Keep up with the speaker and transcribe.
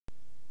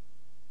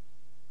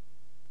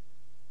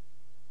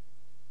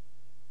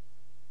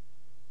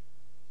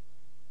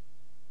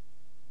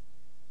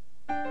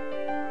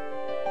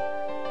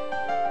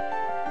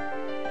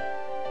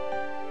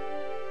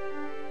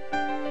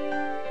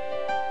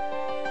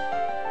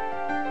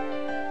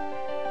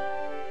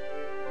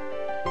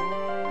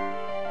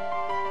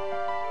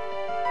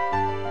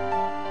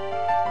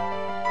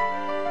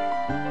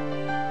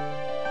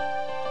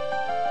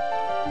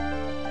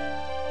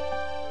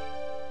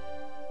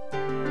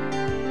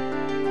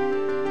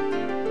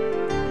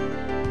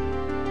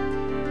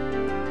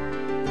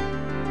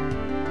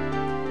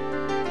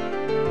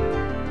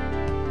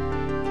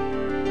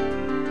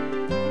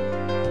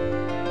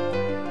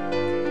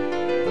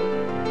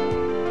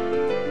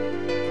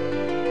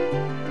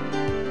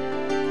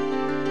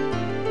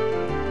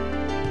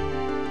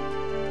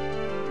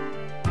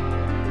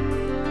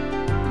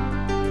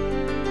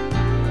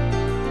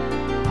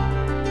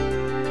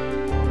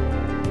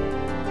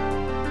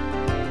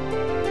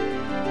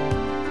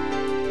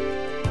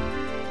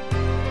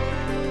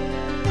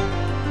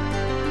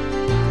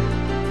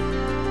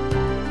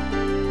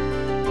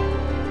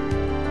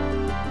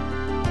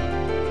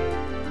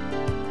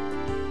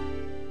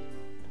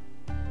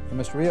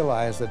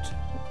realize that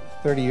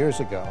 30 years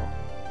ago,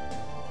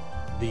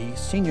 the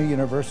senior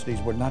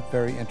universities were not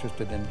very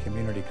interested in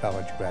community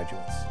college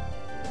graduates.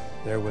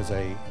 There was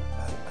a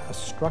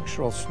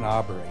structural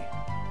snobbery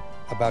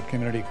about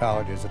community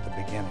colleges at the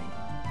beginning.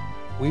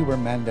 We were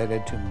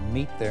mandated to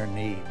meet their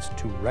needs,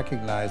 to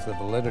recognize the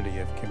validity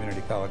of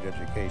community college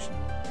education.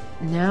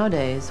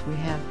 Nowadays, we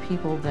have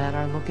people that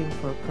are looking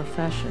for a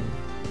profession.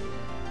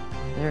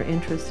 They're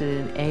interested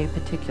in a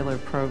particular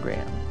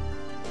program.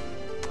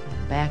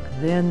 Back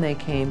then, they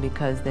came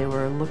because they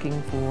were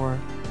looking for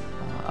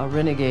a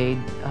renegade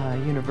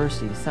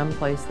university,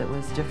 someplace that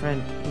was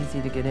different, easy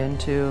to get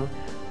into,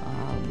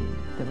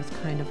 that was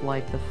kind of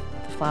like the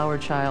flower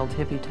child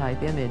hippie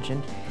type image.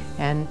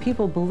 And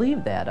people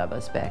believed that of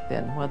us back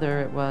then.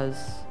 Whether it was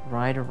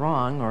right or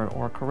wrong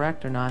or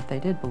correct or not, they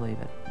did believe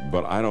it.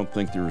 But I don't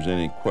think there's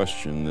any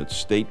question that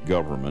state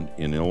government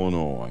in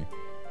Illinois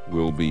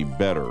will be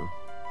better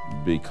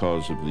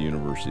because of the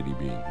university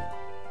being here.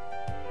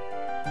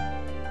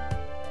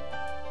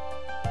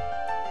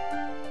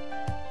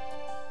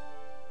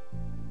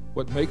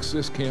 What makes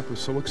this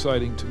campus so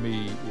exciting to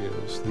me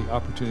is the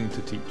opportunity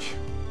to teach.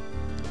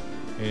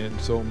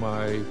 And so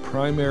my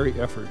primary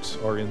efforts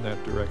are in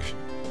that direction.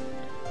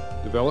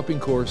 Developing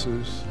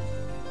courses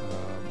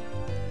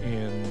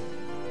and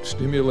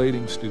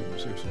stimulating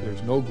students.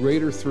 There's no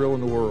greater thrill in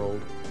the world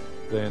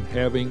than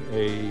having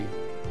a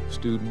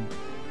student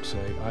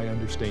say, I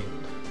understand.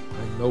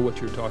 I know what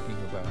you're talking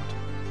about.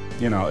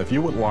 You know, if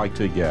you would like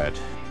to get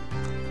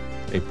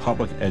a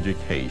public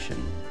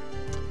education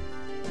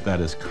that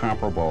is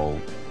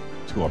comparable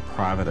to a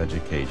private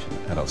education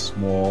at a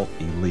small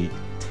elite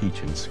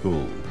teaching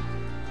school,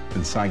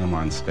 then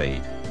Sangamon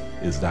State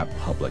is that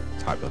public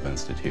type of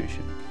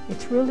institution.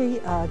 It's really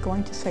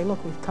going to say,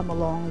 look, we've come a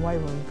long way.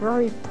 We're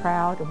very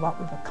proud of what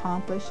we've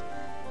accomplished,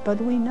 but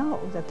we know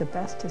that the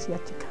best is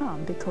yet to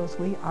come because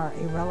we are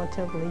a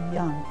relatively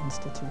young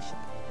institution.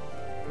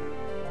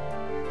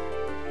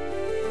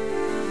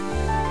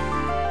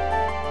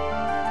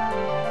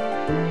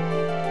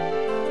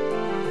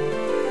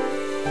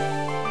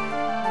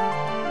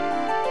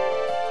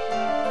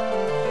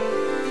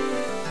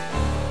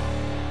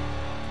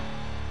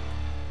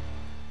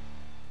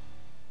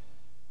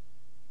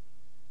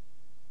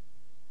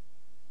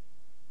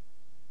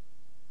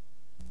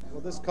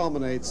 This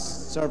culminates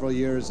several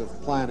years of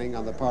planning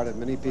on the part of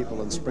many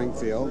people in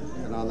Springfield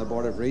and on the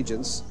Board of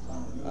Regents,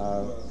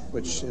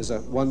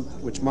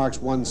 which marks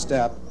one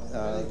step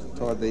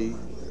toward the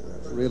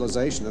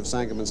realization of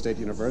Sangamon State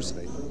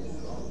University.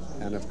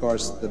 And of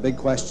course, the big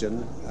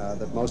question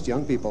that most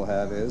young people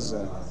have is,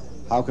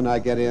 how can I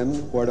get in?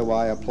 Where do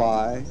I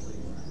apply?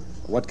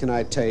 What can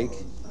I take?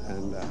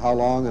 And how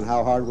long and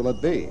how hard will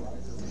it be?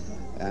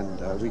 And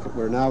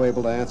we're now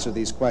able to answer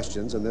these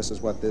questions, and this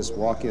is what this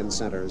walk-in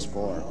center is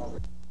for.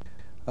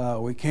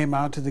 We came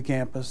out to the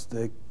campus.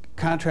 The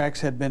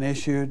contracts had been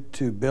issued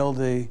to build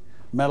the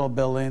metal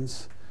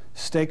buildings.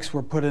 Stakes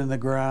were put in the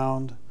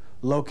ground,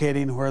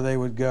 locating where they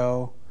would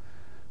go.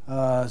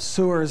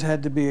 Sewers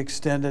had to be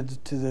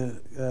extended to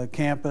the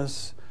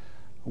campus.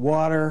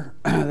 Water,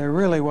 there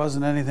really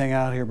wasn't anything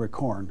out here but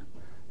corn.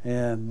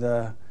 And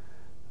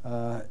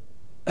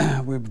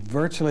we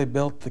virtually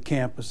built the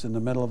campus in the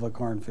middle of a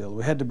cornfield.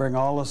 We had to bring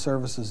all the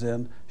services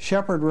in.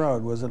 Shepherd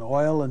Road was an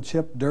oil and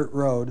chip dirt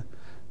road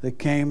that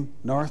came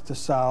north to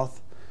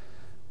south.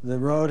 The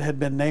road had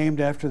been named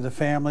after the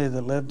family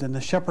that lived in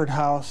the Shepherd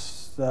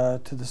House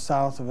to the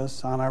south of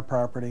us on our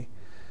property.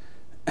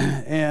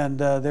 And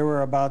there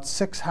were about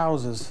 6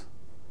 houses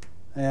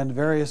and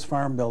various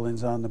farm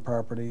buildings on the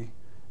property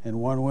and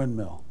one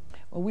windmill.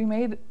 Well, we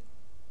made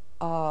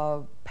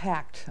a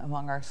pact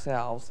among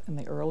ourselves in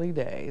the early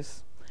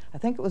days. I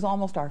think it was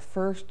almost our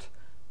first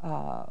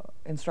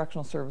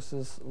instructional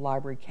services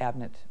library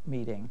cabinet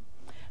meeting,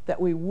 that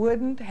we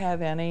wouldn't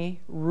have any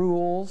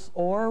rules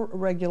or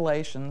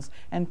regulations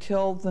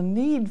until the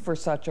need for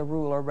such a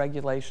rule or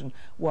regulation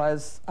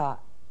was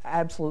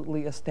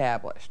absolutely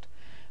established.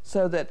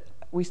 So that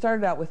we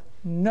started out with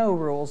no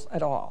rules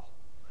at all.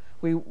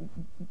 We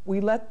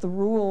let the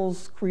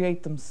rules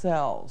create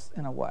themselves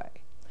in a way.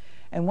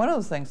 And one of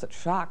the things that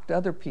shocked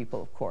other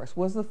people, of course,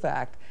 was the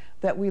fact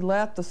that we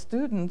let the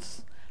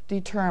students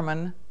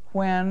determine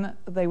when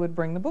they would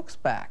bring the books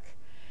back.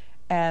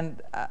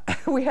 And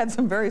we had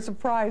some very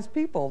surprised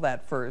people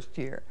that first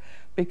year,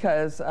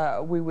 because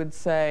we would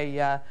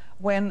say,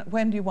 when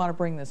do you want to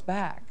bring this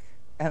back?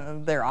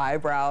 And their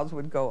eyebrows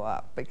would go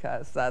up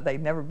because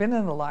they'd never been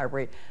in the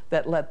library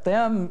that let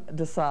them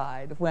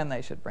decide when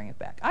they should bring it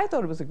back. I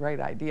thought it was a great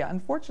idea.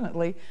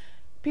 Unfortunately,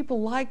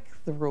 people like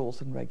the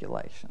rules and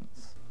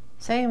regulations.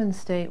 Sangamon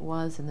State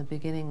was, in the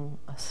beginning,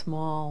 a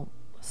small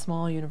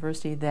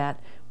university that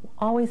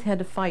always had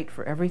to fight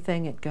for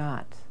everything it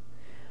got.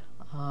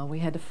 We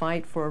had to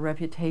fight for a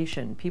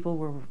reputation. People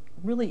were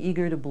really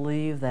eager to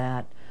believe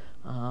that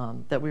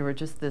that we were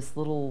just this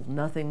little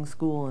nothing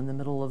school in the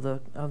middle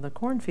of the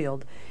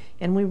cornfield,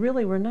 and we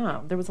really were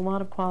not. There was a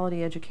lot of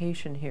quality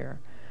education here.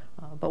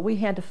 But we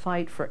had to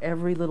fight for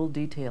every little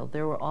detail.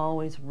 There were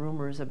always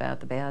rumors about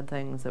the bad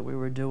things that we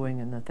were doing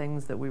and the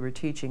things that we were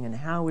teaching and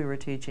how we were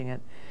teaching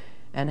it,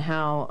 and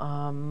how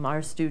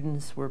our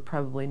students were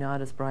probably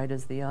not as bright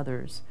as the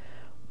others.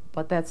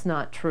 But that's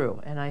not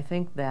true, and I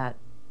think that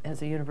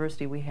as a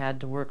university we had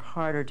to work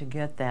harder to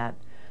get that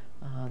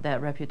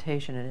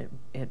reputation, and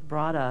it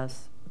brought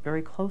us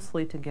very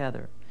closely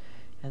together.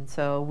 And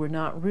so we're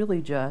not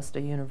really just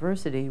a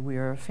university, we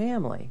are a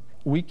family.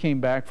 We came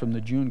back from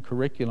the June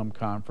curriculum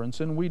conference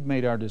and we'd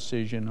made our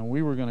decision and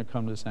we were going to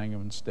come to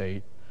Sangamon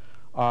State.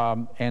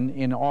 And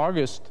in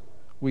August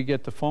we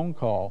get the phone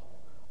call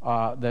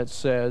that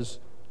says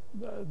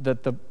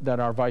that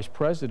our vice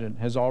president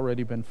has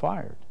already been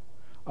fired.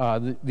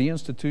 The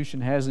institution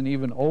hasn't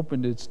even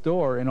opened its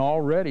door and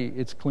already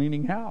it's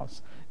cleaning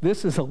house.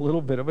 This is a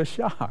little bit of a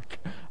shock.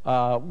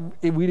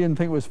 We didn't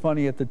think it was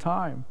funny at the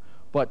time,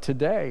 but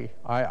today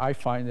I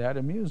find that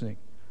amusing.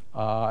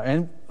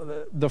 And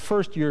the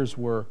first years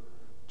were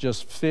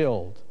just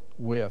filled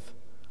with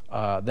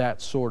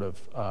that sort of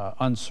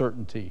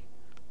uncertainty,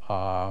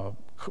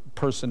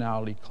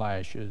 personality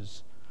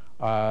clashes,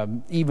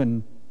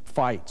 even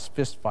fights,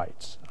 fist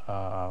fights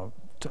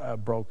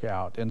broke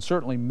out, and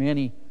certainly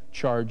many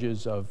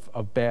charges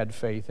of bad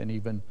faith and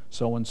even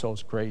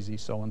so-and-so's crazy,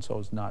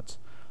 so-and-so's nuts.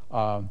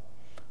 All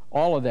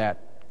of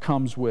that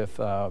comes with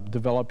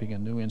developing a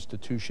new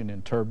institution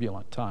in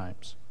turbulent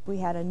times. We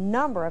had a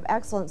number of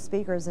excellent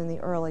speakers in the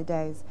early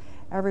days.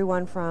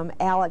 Everyone from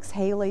Alex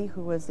Haley,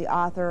 who was the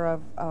author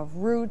of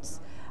Roots,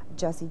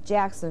 Jesse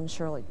Jackson,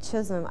 Shirley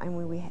Chisholm, I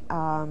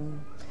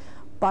mean,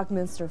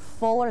 Buckminster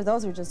Fuller.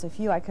 Those are just a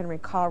few I can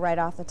recall right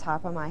off the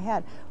top of my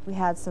head. We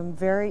had some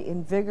very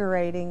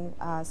invigorating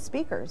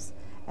speakers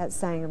at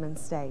Sangamon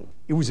State.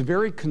 It was a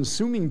very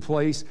consuming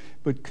place,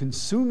 but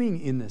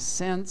consuming in the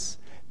sense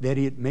that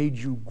it made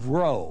you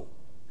grow.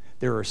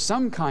 There are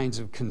some kinds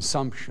of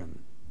consumption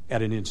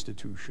at an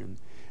institution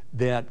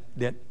that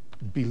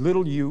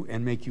belittle you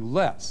and make you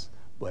less.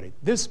 But at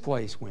this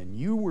place, when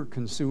you were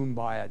consumed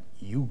by it,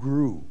 you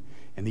grew,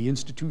 and the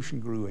institution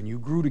grew, and you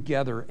grew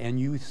together, and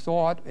you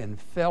thought and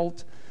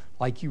felt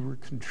like you were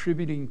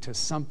contributing to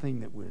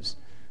something that was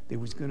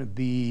going to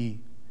be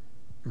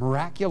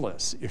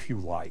miraculous, if you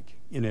like,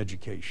 in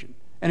education.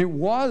 And it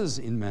was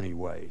in many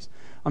ways.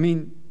 I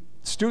mean,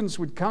 students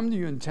would come to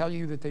you and tell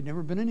you that they'd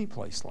never been any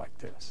place like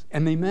this,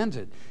 and they meant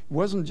it. It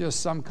wasn't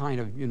just some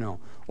kind of,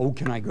 oh,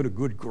 can I get a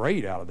good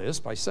grade out of this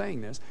by saying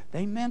this?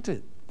 They meant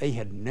it. They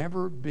had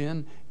never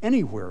been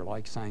anywhere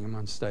like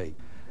Sangamon State.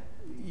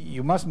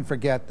 You mustn't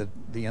forget that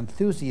the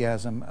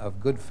enthusiasm of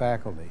good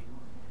faculty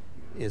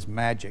is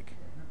magic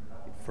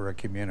for a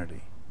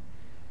community.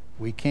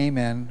 We came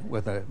in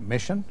with a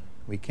mission,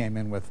 we came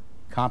in with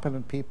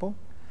competent people,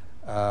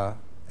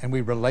 and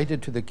we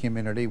related to the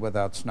community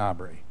without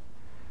snobbery.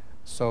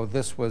 So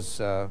this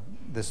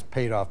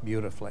paid off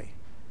beautifully,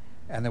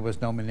 and there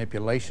was no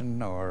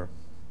manipulation or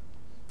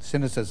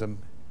cynicism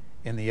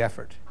in the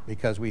effort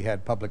because we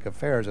had public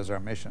affairs as our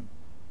mission.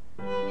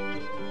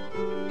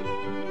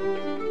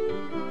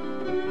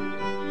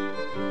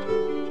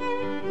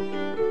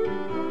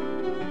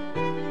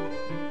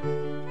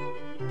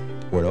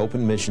 We're an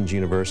open missions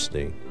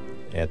university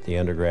at the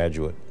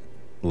undergraduate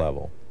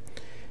level,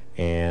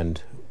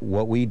 and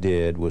what we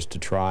did was to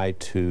try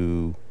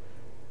to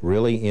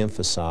really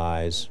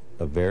emphasize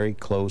a very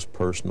close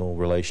personal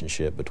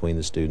relationship between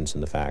the students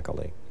and the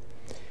faculty.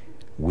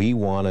 We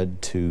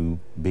wanted to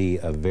be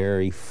a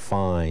very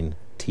fine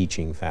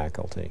teaching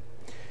faculty.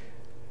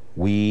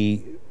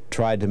 We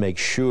tried to make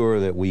sure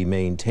that we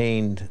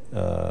maintained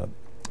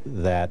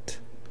that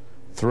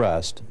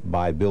thrust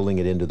by building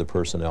it into the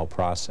personnel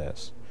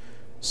process,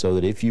 so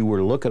that if you were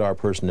to look at our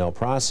personnel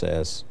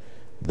process,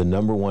 the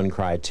 #1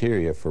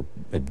 criteria for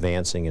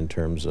advancing in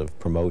terms of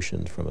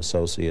promotions from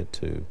associate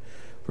to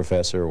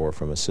professor or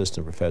from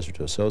assistant professor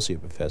to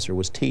associate professor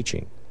was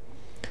teaching.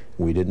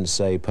 We didn't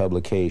say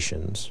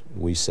publications.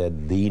 We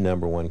said the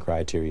 #1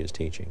 criteria is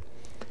teaching.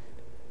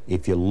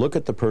 If you look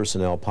at the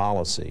personnel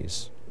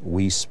policies,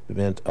 we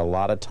spent a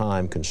lot of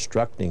time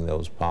constructing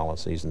those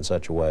policies in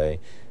such a way,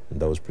 and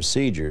those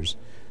procedures,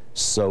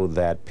 so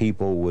that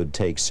people would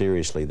take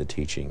seriously the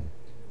teaching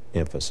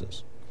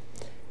emphasis.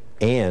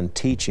 And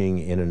teaching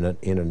in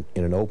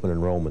an open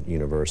enrollment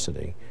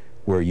university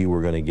where you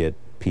were going to get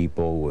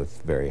people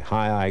with very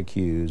high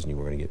IQs and you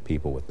were going to get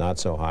people with not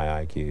so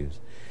high IQs,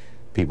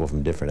 people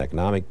from different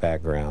economic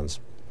backgrounds,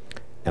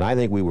 and I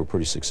think we were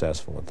pretty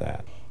successful at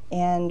that.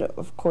 And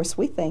of course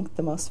we think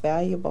the most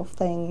valuable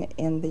thing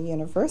in the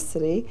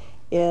university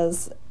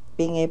is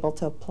being able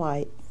to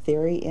apply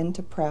theory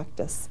into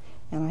practice,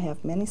 and I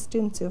have many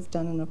students who have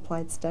done an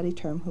applied study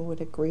term who would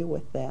agree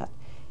with that.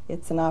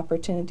 It's an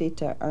opportunity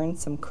to earn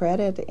some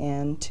credit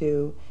and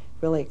to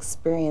really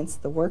experience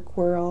the work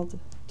world,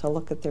 to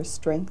look at their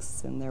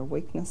strengths and their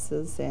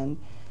weaknesses and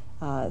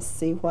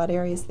see what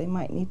areas they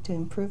might need to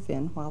improve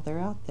in while they're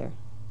out there.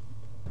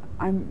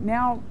 I'm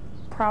now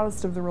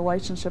proudest of the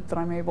relationship that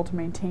I'm able to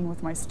maintain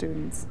with my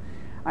students.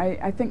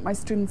 I think my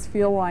students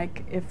feel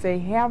like if they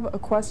have a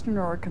question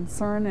or a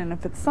concern, and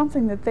if it's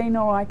something that they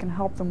know I can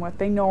help them with,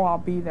 they know I'll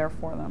be there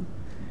for them.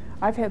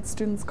 I've had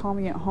students call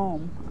me at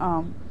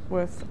home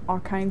with all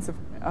kinds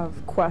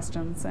of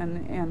questions,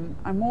 and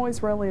I'm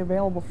always readily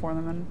available for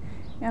them,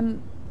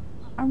 and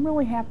I'm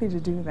really happy to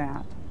do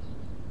that.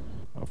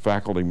 A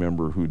faculty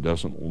member who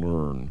doesn't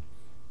learn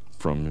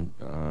from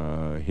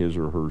his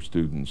or her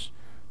students,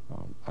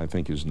 I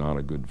think is not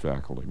a good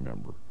faculty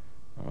member.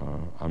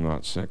 I'm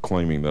not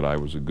claiming that I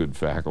was a good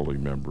faculty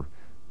member,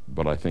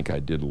 but I think I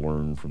did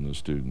learn from the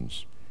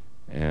students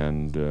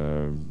and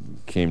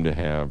came to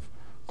have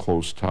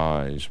close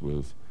ties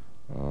with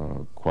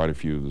quite a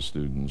few of the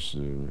students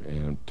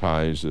and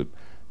ties that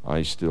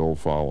I still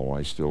follow.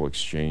 I still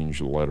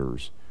exchange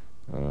letters.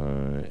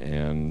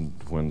 And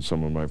when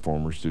some of my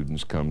former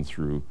students come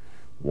through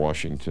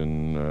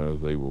Washington,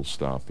 they will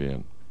stop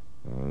in.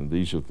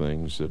 These are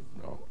things that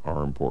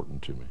are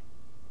important to me.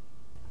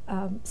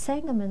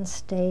 Sangamon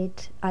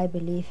State, I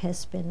believe,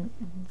 has been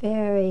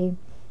very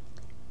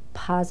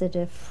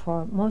positive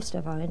for most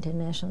of our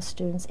international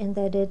students in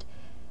that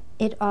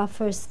it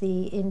offers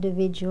the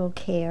individual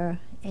care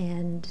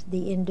and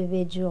the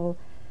individual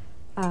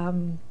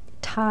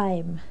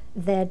time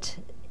that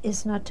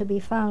is not to be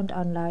found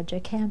on larger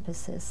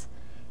campuses.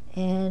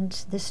 And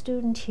the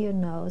student here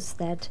knows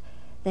that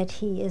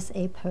he is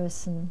a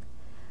person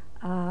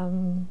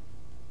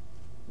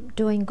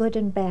doing good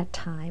and bad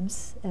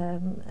times.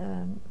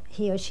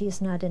 He or she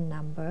is not a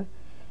number.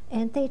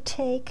 And they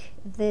take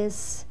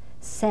this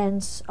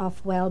sense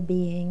of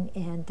well-being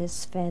and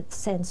this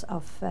sense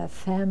of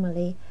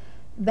family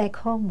back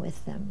home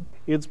with them.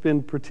 It's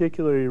been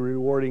particularly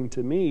rewarding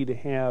to me to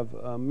have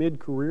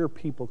mid-career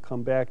people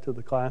come back to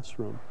the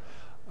classroom.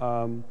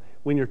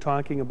 When you're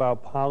talking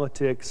about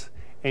politics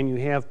and you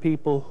have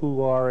people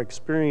who are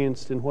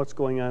experienced in what's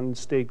going on in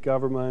state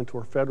government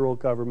or federal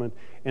government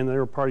and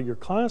they're a part of your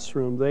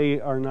classroom, they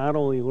are not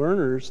only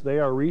learners, they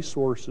are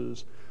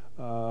resources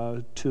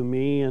to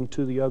me and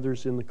to the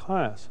others in the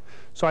class.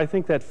 So I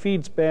think that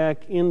feeds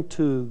back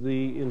into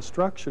the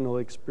instructional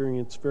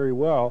experience very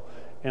well,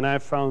 and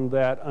I've found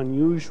that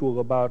unusual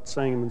about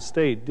Sangamon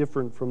State,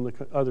 different from the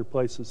other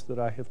places that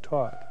I have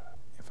taught.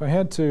 If I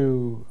had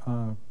to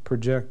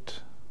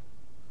project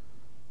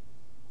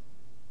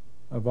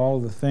of all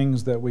the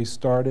things that we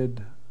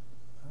started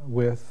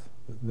with,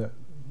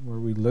 where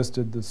we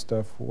listed the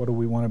stuff, what do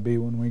we want to be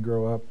when we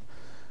grow up,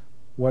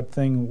 what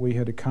thing we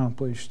had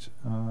accomplished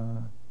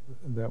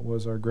that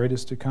was our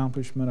greatest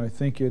accomplishment, I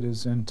think it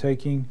is in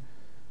taking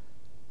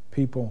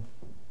people,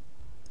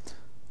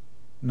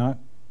 not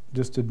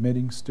just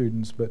admitting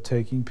students, but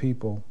taking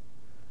people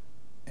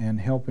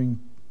and helping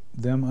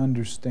them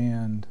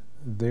understand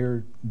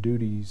their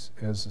duties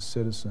as a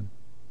citizen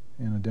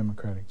in a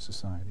democratic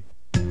society.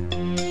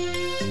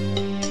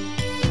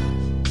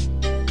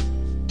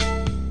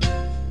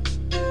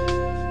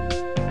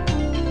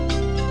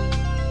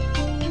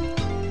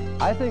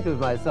 I think of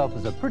myself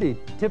as a pretty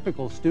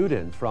typical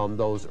student from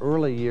those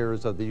early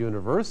years of the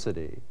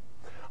university.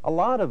 A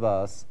lot of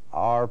us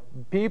are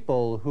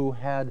people who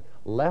had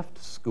left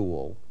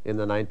school in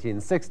the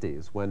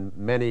 1960s when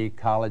many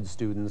college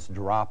students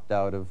dropped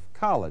out of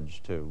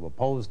college to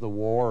oppose the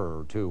war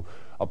or to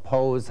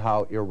oppose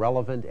how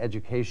irrelevant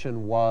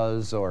education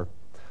was or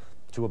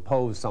to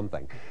oppose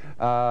something.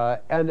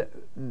 And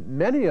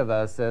many of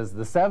us, as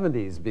the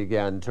 70s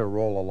began to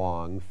roll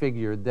along,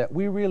 figured that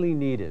we really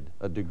needed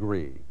a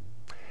degree.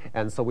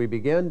 And so we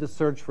began to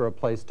search for a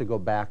place to go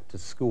back to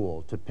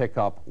school, to pick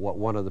up what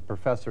one of the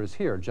professors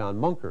here, John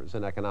Munkers,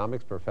 an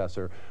economics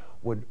professor,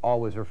 would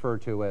always refer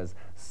to as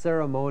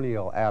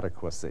ceremonial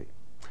adequacy.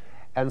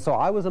 And so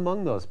I was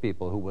among those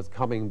people who was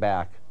coming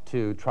back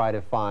to try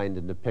to find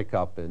and to pick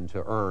up and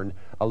to earn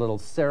a little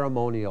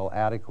ceremonial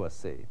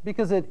adequacy,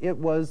 because it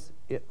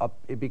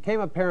became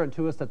apparent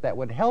to us that that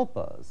would help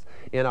us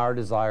in our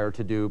desire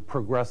to do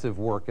progressive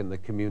work in the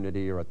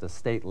community or at the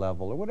state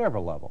level or whatever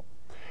level.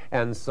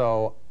 And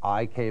so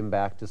I came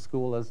back to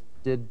school, as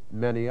did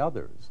many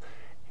others.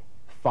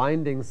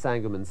 Finding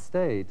Sangamon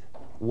State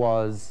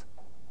was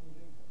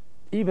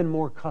even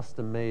more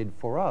custom-made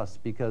for us,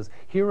 because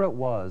here it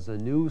was, a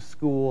new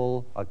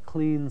school, a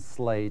clean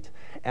slate,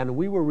 and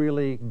we were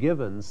really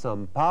given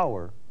some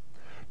power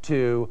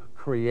to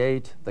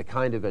create the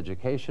kind of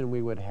education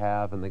we would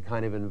have and the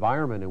kind of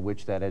environment in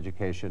which that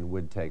education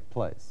would take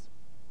place.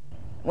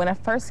 When I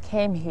first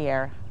came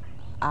here,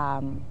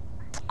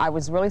 I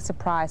was really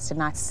surprised to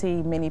not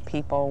see many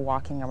people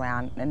walking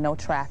around and no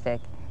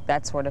traffic,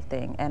 that sort of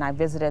thing. And I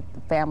visited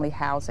family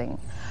housing.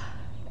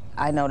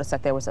 I noticed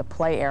that there was a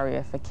play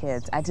area for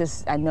kids.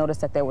 I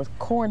noticed that there was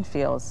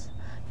cornfields,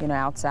 you know,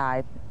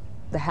 outside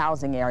the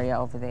housing area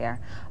over there.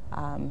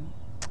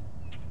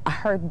 I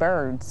heard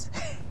birds.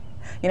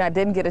 You know, I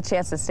didn't get a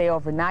chance to stay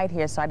overnight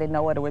here, so I didn't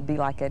know what it would be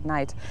like at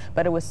night.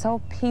 But it was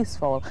so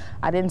peaceful.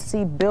 I didn't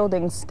see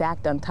buildings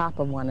stacked on top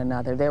of one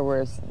another. There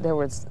was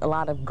a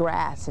lot of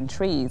grass and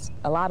trees,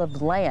 a lot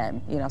of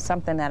land, you know,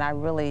 something that I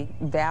really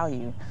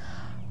value.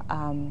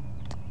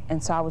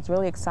 And so I was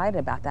really excited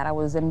about that. I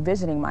was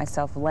envisioning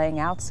myself laying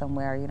out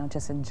somewhere, you know,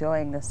 just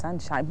enjoying the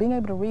sunshine, being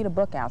able to read a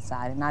book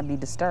outside and not be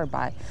disturbed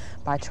by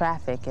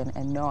traffic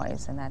and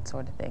noise and that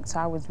sort of thing. So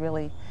I was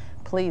really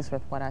pleased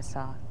with what I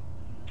saw.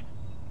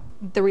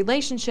 The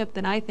relationship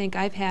that I think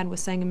I've had with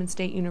Sangamon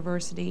State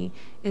University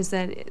is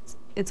that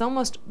it's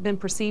almost been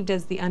perceived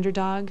as the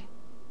underdog,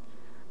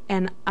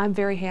 and I'm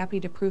very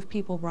happy to prove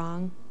people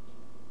wrong.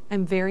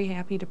 I'm very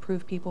happy to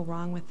prove people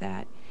wrong with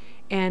that.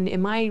 And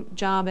in my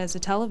job as a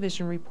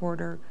television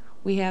reporter,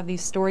 we have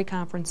these story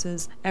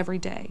conferences every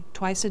day,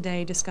 twice a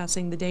day,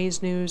 discussing the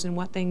day's news and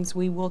what things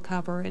we will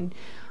cover. And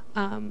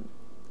I'm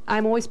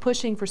always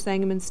pushing for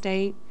Sangamon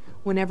State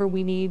whenever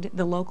we need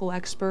the local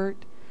expert.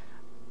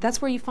 That's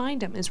where you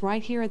find them, is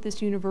right here at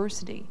this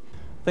university.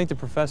 I think the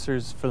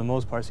professors, for the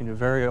most part, seem to be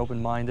very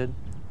open-minded.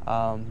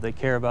 They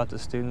care about the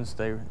students.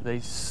 They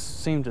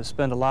seem to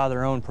spend a lot of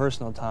their own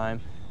personal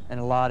time and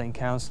a lot in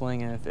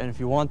counseling. And if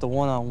you want the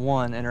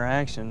one-on-one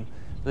interaction,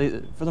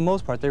 for the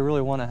most part, they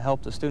really want to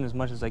help the student as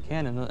much as they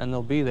can, and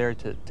they'll be there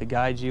to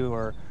guide you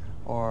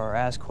or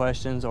ask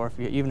questions, or if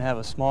you even have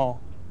a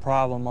small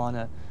problem on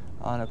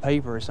a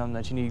paper or something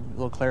that you need a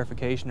little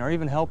clarification, or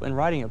even help in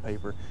writing a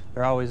paper,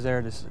 they're always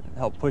there to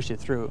help push you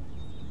through.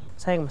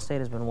 Sangamon State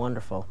has been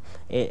wonderful.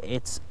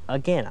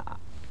 Again,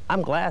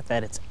 I'm glad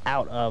that it's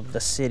out of the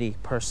city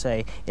per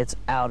se. It's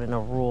out in a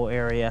rural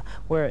area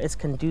where it's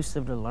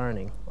conducive to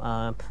learning.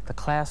 The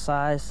class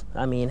size,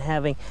 I mean,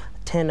 having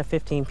 10 to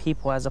 15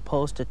 people as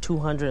opposed to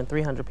 200 and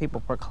 300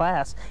 people per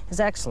class is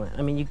excellent.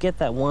 I mean, you get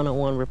that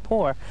one-on-one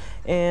rapport,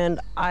 and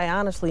I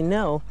honestly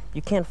know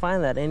you can't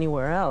find that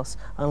anywhere else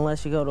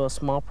unless you go to a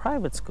small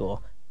private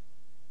school.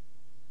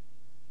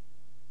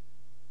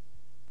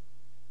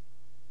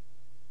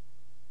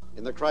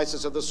 In the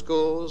crisis of the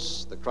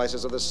schools, the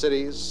crisis of the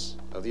cities,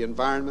 of the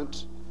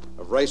environment,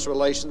 of race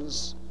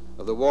relations,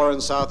 of the war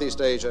in Southeast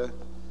Asia,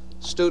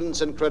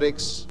 students and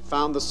critics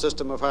found the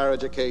system of higher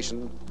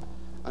education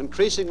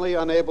increasingly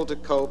unable to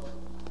cope,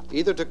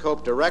 either to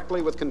cope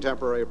directly with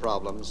contemporary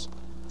problems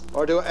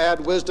or to add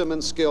wisdom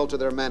and skill to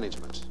their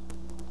management.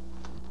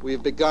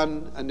 We've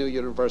begun a new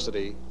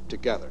university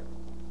together.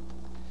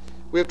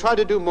 We have tried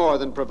to do more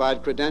than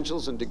provide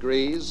credentials and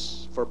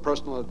degrees for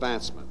personal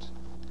advancement.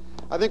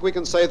 I think we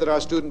can say that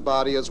our student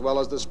body, as well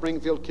as the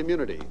Springfield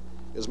community,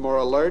 is more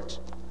alert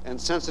and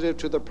sensitive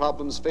to the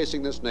problems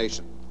facing this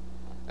nation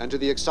and to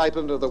the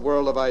excitement of the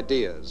world of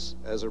ideas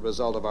as a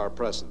result of our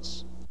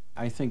presence.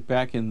 I think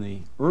back in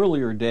the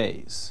earlier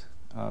days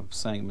of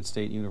Sangamon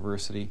State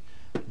University,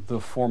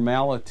 the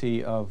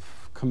formality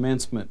of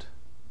commencement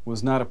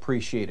was not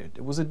appreciated.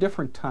 It was a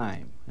different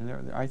time,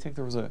 and I think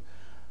there was a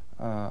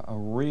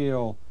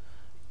real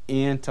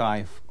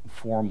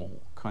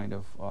anti-formal kind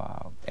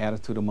of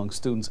attitude among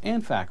students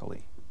and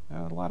faculty.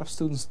 A lot of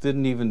students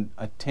didn't even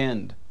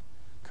attend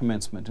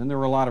commencement, and there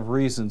were a lot of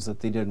reasons that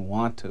they didn't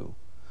want to.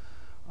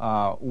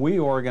 We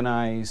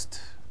organized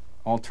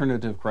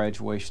alternative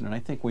graduation, and I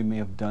think we may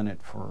have done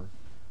it for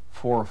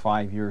 4 or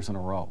 5 years in a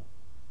row.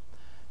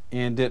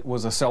 And it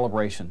was a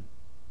celebration.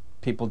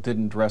 People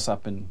didn't dress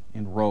up in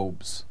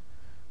robes,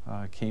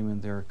 came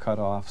in their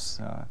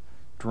cutoffs,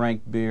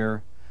 drank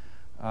beer.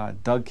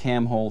 Doug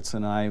Kamholtz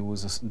and I,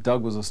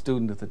 Doug was a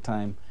student at the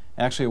time,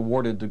 actually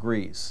awarded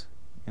degrees.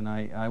 And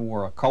I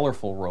wore a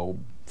colorful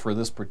robe for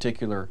this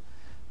particular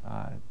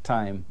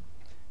time.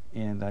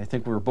 And I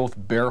think we were both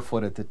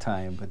barefoot at the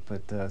time,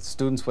 but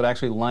students would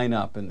actually line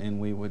up and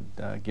we would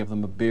give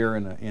them a beer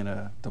and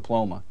a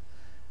diploma.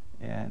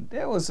 And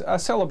it was a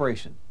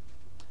celebration.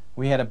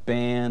 We had a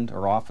band,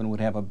 or often would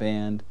have a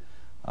band.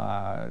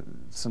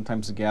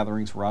 Sometimes the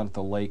gatherings were out at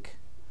the lake.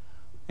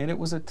 And it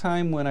was a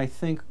time when I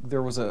think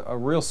there was a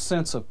real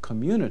sense of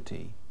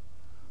community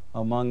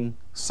among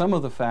some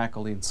of the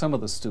faculty and some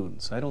of the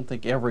students. I don't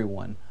think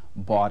everyone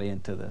bought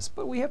into this,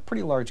 but we had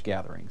pretty large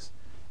gatherings.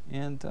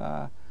 And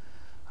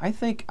I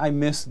think I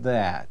missed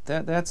that.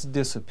 That's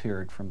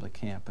disappeared from the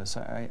campus.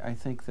 I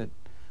think that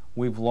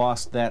we've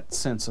lost that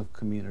sense of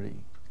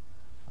community.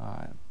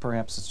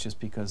 Perhaps it's just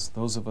because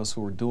those of us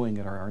who are doing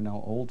it are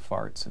now old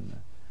farts, and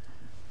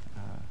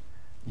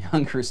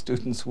younger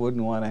students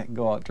wouldn't want to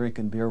go out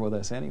drinking beer with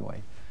us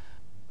anyway.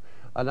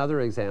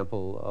 Another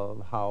example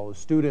of how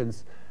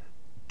students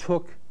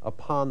took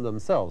upon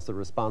themselves the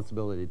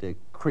responsibility to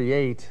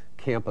create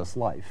campus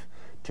life,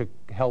 to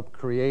help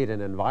create an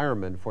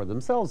environment for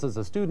themselves as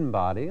a student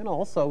body and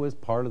also as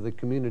part of the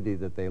community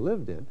that they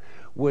lived in,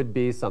 would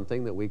be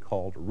something that we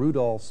called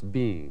Rudolph's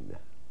Bean,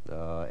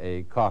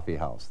 a coffee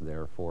house,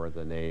 therefore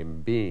the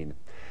name Bean.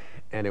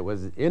 And it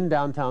was in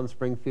downtown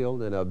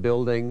Springfield in a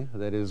building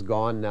that is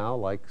gone now,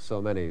 like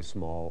so many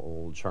small,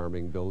 old,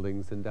 charming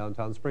buildings in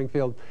downtown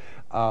Springfield.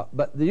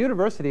 But the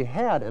university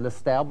had an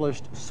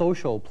established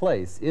social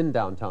place in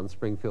downtown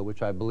Springfield,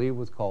 which I believe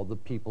was called the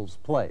People's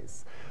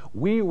Place.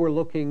 We were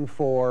looking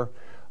for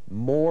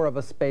more of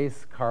a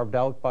space carved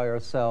out by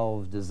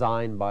ourselves,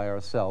 designed by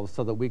ourselves,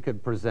 so that we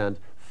could present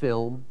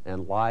film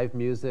and live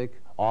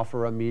music,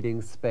 offer a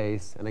meeting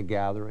space and a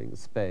gathering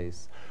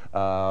space.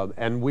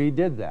 And we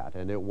did that,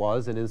 and it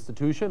was an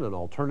institution, an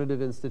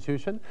alternative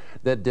institution,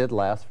 that did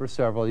last for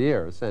several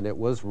years, and it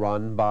was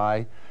run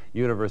by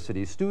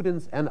university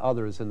students and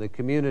others in the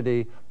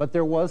community, but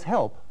there was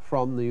help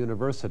from the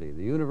university.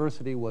 The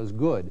university was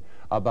good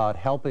about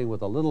helping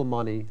with a little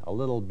money, a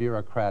little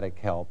bureaucratic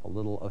help, a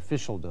little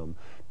officialdom,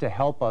 to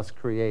help us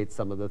create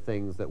some of the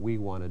things that we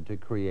wanted to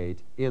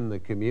create in the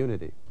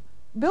community.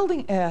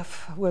 Building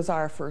F was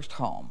our first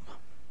home,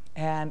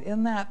 and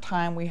in that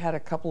time we had a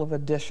couple of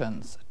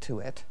additions to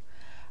it,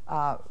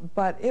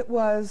 but it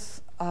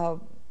was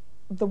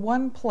the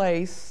one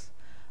place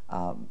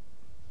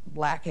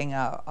lacking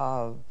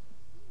a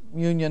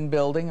union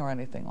building or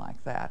anything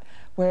like that,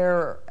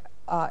 where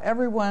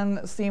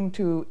everyone seemed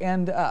to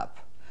end up.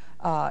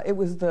 It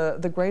was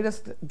the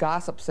greatest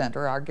gossip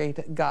center, our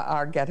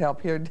Get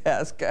Help Here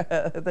desk,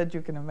 that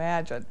you can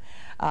imagine.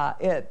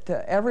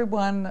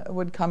 Everyone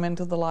would come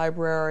into the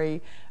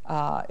library.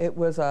 It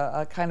was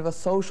a kind of a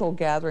social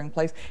gathering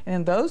place. And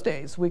in those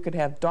days, we could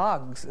have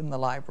dogs in the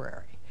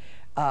library.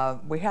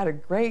 We had a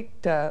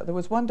great, there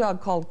was one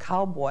dog called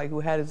Cowboy who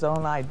had his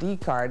own ID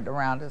card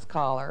around his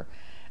collar.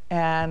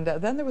 And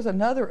then there was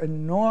another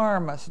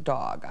enormous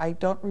dog. I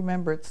don't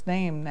remember its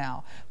name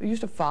now. We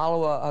used to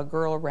follow a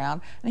girl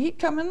around, and he'd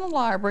come in the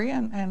library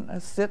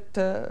and sit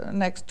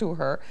next to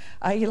her.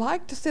 He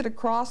liked to sit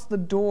across the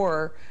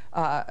door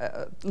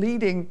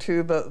leading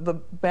to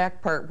the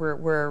back part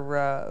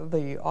where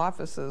the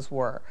offices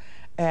were.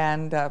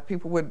 And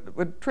people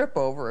would trip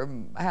over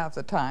him half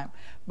the time.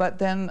 But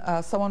then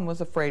someone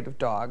was afraid of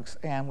dogs,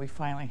 and we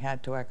finally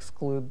had to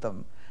exclude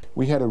them.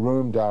 We had a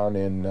room down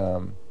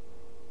in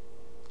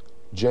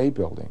J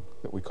building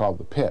that we called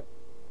the Pit,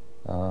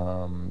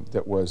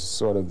 that was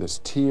sort of this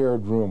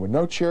tiered room with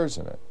no chairs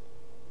in it,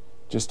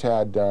 just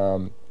had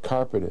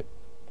carpeted.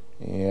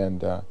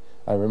 And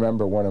I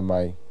remember one of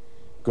my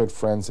good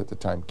friends at the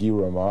time, Guy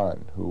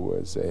Roman, who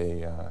was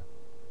a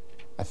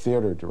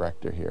theater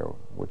director here,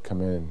 would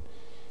come in,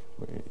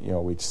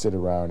 and we'd sit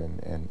around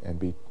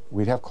and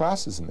we'd have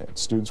classes in there.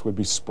 Students would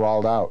be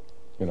sprawled out,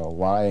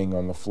 lying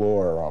on the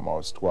floor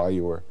almost while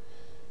you were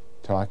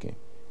talking.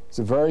 It's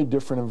a very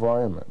different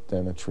environment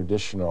than a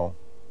traditional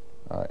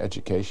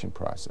education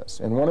process.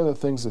 And one of the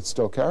things that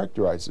still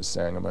characterizes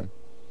Sangamon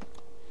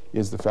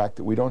is the fact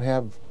that we don't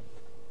have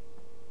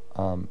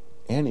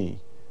any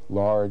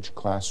large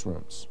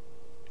classrooms.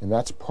 And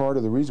that's part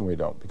of the reason we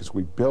don't, because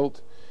we built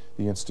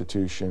the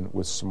institution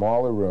with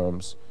smaller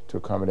rooms to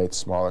accommodate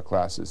smaller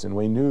classes. And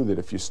we knew that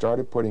if you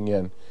started putting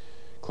in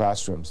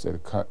classrooms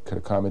that could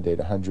accommodate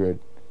 100,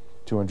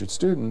 200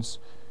 students,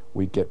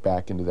 we'd get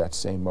back into that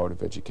same mode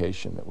of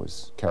education that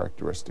was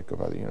characteristic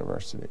of other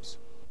universities.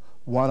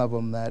 One of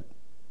them that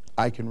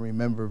I can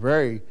remember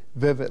very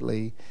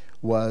vividly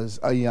was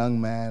a young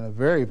man, a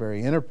very,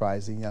 very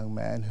enterprising young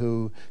man,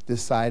 who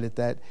decided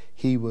that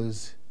he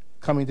was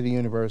coming to the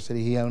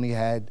university. He only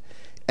had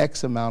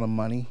X amount of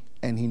money,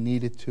 and he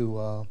needed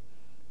to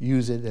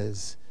use it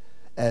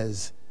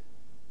as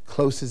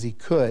close as he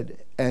could.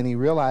 And he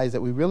realized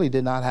that we really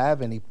did not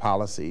have any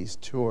policies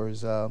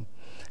towards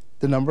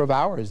the number of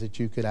hours that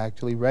you could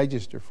actually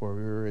register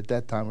for. At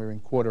that time, we were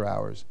in quarter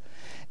hours.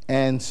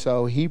 And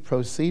so he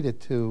proceeded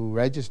to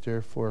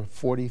register for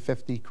 40,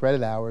 50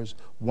 credit hours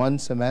one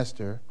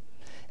semester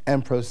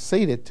and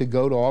proceeded to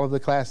go to all of the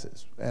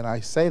classes. And I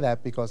say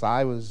that because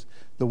I was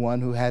the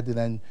one who had to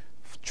then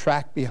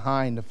track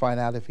behind to find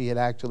out if he had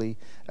actually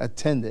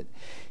attended.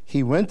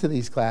 He went to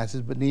these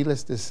classes, but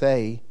needless to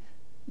say,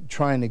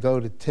 trying to go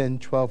to 10,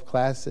 12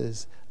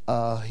 classes,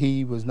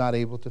 he was not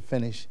able to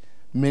finish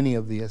many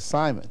of the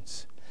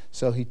assignments.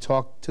 So he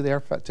talked to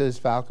his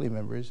faculty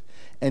members,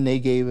 and they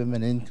gave him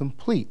an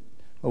incomplete.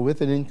 Well,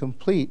 with an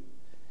incomplete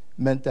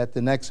meant that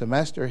the next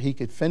semester he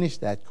could finish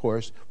that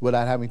course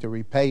without having to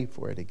repay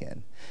for it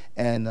again.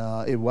 And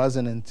it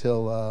wasn't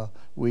until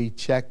we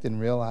checked and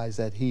realized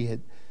that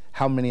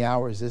how many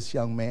hours this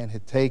young man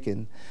had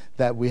taken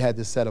that we had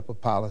to set up a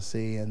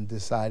policy and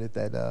decided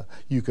that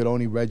you could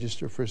only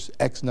register for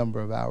X number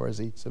of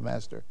hours each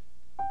semester.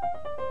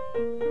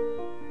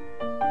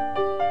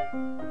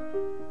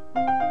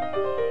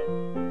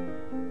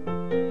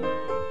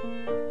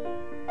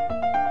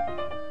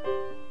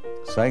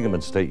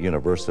 Sangamon State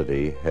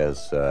University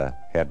has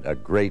had a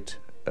great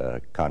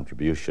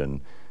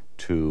contribution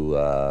to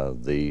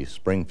the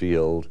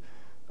Springfield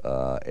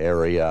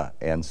area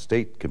and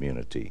state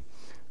community.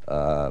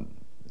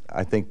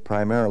 I think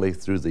primarily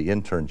through the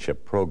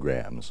internship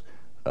programs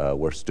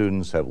where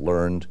students have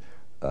learned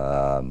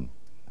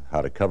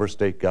how to cover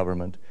state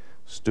government.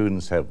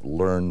 Students have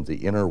learned the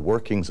inner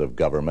workings of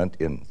government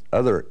in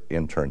other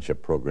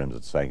internship programs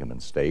at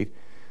Sangamon State.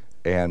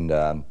 And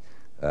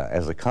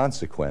as a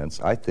consequence,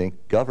 I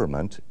think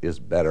government is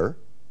better,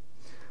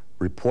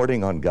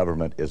 reporting on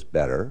government is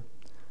better,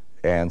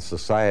 and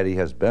society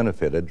has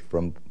benefited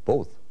from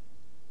both.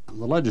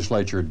 The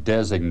legislature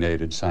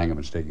designated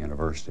Sangamon State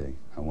University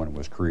when it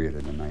was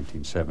created in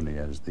 1970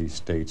 as the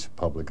state's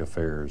public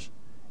affairs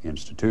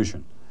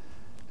institution.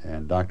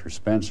 And Dr.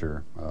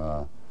 Spencer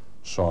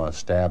saw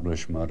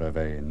establishment of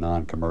a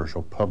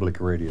non-commercial public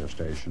radio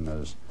station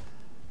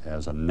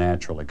as a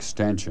natural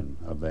extension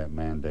of that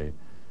mandate,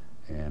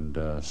 and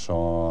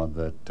saw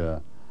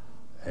that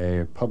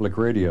a public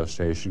radio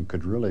station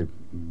could really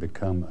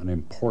become an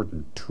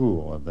important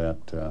tool of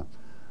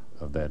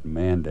that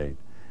mandate.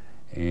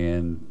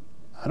 And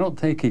I don't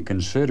think he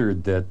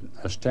considered that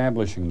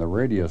establishing the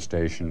radio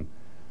station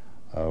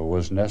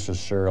was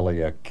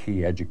necessarily a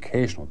key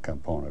educational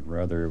component.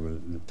 Rather, it was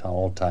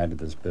all tied to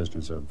this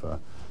business of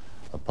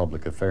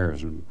public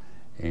affairs.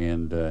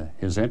 And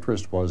his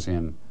interest was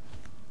in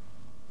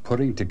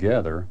putting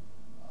together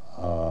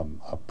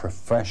a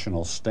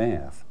professional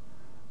staff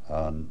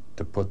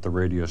to put the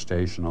radio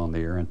station on the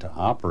air and to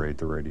operate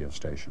the radio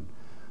station.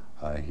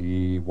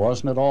 He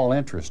wasn't at all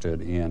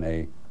interested in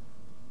a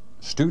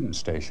student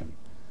station,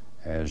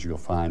 as you'll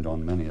find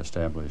on many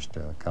established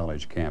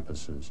college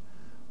campuses,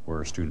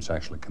 where students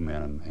actually come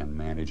in and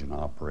manage and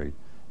operate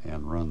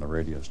and run the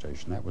radio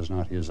station. That was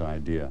not his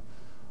idea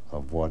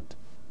of what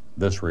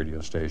this radio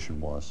station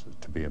was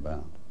to be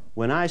about.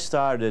 When I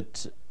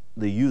started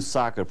the youth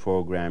soccer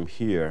program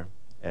here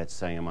at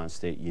Sangamon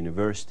State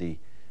University,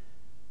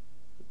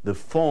 the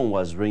phone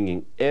was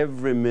ringing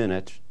every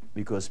minute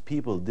because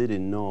people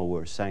didn't know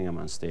where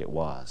Sangamon State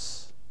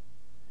was.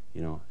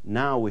 You know,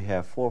 now we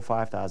have 4,000 or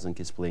 5,000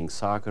 kids playing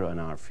soccer on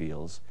our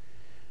fields,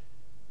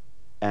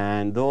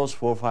 and those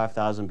 4,000 or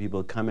 5,000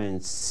 people come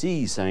and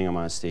see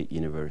Sangamon State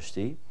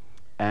University,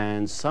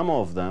 and some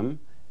of them,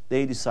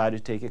 they decide to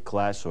take a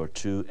class or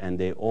two, and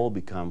they all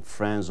become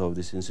friends of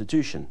this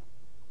institution.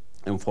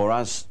 And for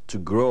us to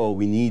grow,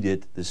 we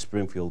needed the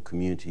Springfield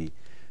community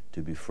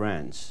to be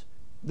friends.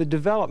 The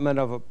development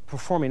of a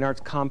performing arts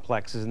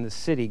complexes in the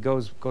city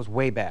goes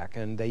way back,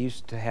 and they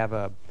used to have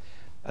a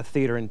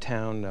theater in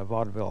town, a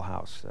vaudeville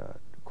house,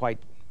 quite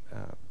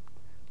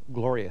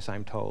glorious,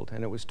 I'm told,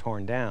 and it was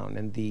torn down.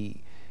 And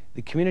the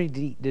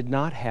community did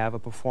not have a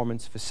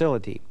performance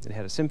facility. It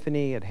had a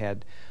symphony, it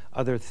had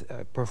other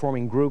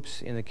performing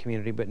groups in the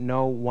community, but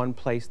no one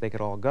place they could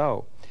all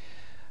go.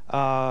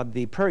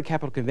 The Prairie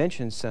Capital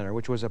Convention Center,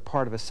 which was a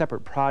part of a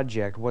separate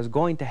project, was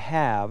going to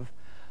have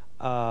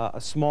a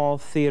small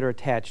theater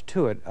attached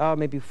to it,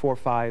 maybe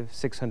 400, 500,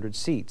 600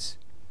 seats.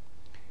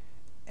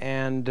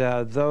 And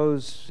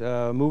those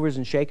movers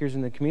and shakers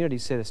in the community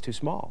said it's too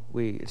small.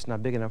 It's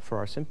not big enough for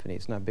our symphony.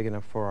 It's not big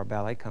enough for our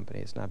ballet company.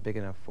 It's not big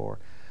enough for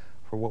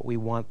what we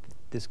want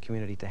this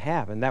community to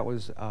have. And that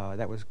was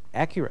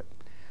accurate.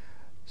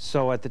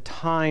 So at the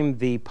time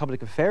the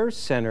Public Affairs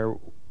Center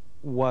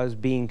was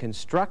being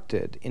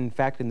constructed, in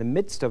fact, in the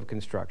midst of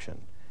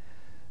construction,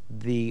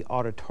 the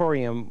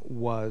auditorium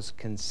was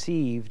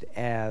conceived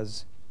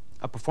as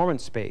a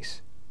performance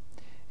space.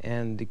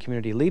 And the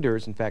community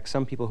leaders, in fact,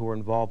 some people who were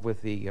involved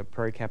with the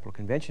Prairie Capital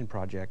Convention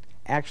project,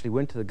 actually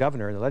went to the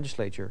governor and the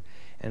legislature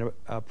and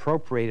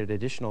appropriated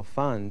additional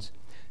funds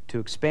to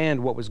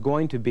expand what was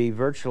going to be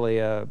virtually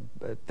a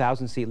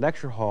 1,000-seat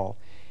lecture hall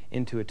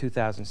into a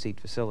 2,000-seat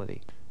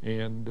facility.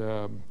 And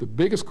the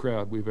biggest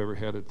crowd we've ever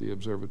had at the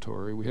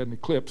observatory, we had an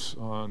eclipse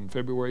on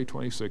February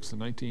 26th,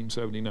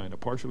 1979, a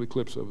partial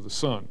eclipse of the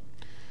sun.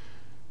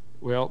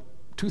 Well,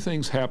 two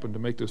things happened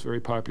to make this very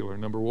popular.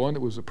 Number one,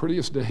 it was the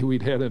prettiest day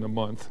we'd had in a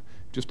month,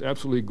 just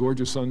absolutely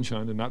gorgeous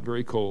sunshine and not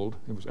very cold.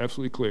 It was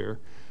absolutely clear.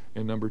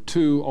 And number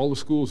two, all the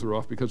schools are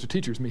off because of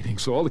teachers'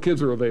 meetings, so all the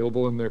kids are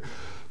available and their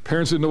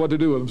parents didn't know what to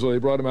do with them, so they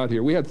brought them out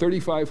here. We had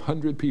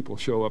 3,500 people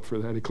show up for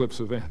that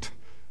eclipse event.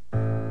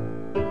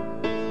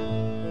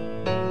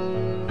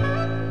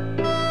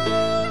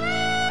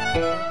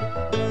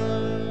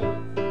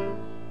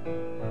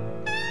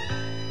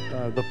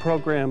 The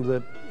program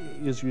that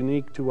is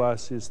unique to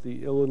us is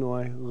the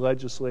Illinois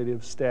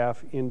Legislative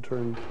Staff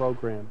Intern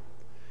Program.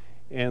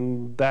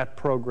 And that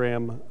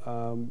program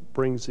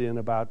brings in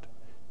about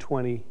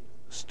 20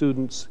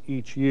 students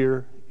each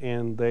year,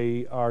 and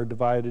they are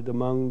divided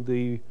among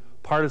the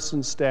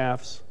partisan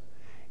staffs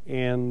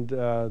and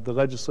the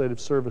Legislative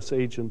Service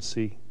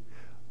Agency.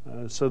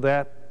 So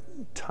that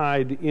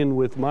tied in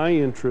with my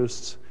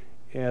interests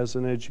as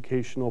an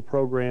educational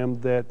program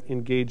that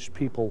engaged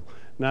people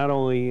not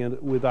only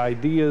with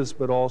ideas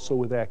but also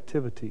with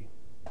activity.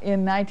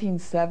 In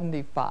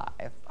 1975,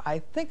 I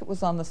think it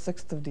was on the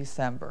 6th of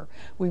December,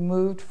 we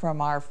moved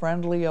from our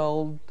friendly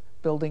old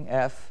Building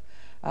F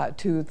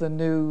to the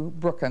new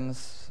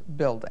Brookins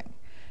building.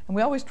 And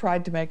we always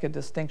tried to make a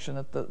distinction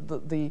that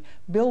the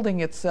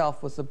building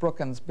itself was the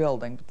Brookins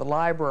building, but the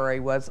library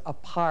was a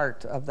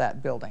part of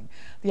that building.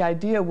 The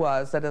idea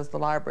was that as the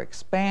library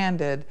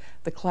expanded,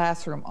 the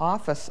classroom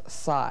office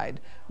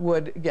side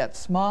would get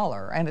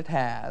smaller, and it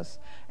has,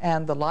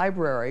 and the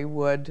library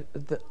would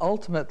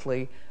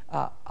ultimately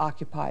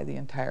occupy the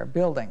entire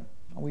building.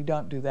 We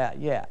don't do that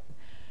yet.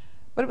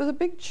 But it was a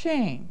big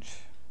change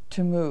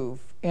to move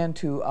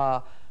into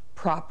a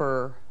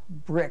proper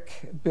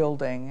brick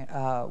building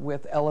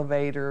with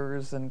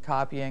elevators and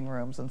copying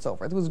rooms and so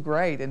forth. It was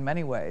great in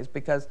many ways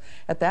because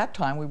at that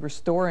time we were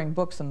storing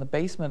books in the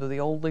basement of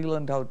the old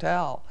Leland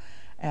Hotel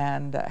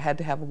and had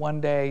to have a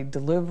one-day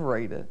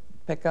delivery to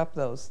pick up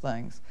those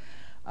things.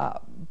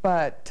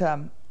 But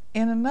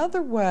In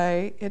another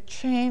way, it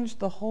changed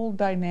the whole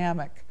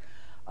dynamic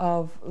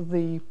of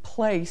the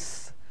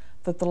place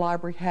that the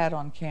library had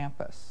on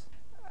campus.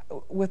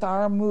 With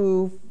our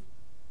move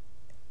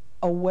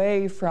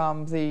away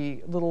from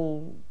the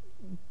little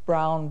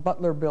brown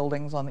Butler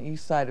buildings on the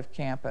east side of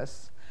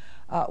campus,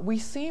 we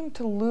seemed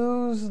to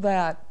lose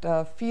that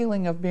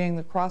feeling of being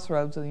the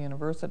crossroads of the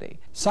university.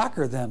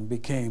 Soccer then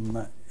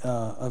became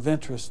of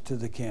interest to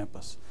the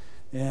campus,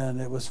 and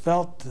it was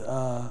felt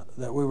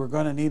that we were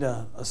going to need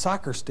a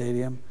soccer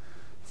stadium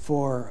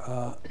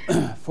for,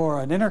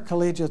 for an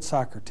intercollegiate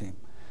soccer team.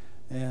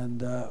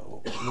 And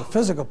the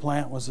physical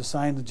plant was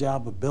assigned the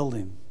job of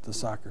building the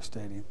soccer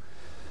stadium.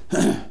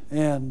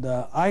 And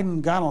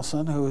Iden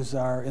Gonelson, who is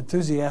our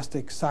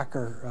enthusiastic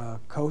soccer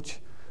coach,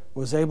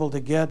 was able to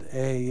get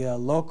a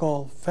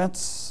local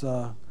fence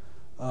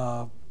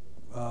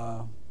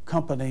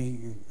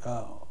company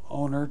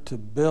owner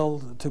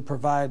to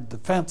provide the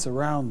fence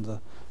around the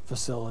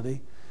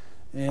facility.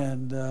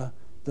 And the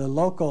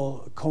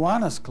local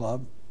Kiwanis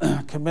Club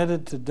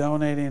committed to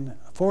donating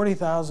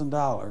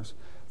 $40,000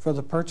 for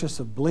the purchase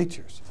of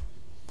bleachers.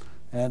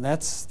 And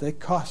they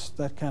cost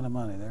that kind of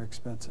money. They're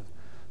expensive.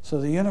 So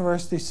the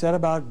university set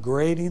about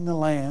grading the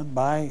land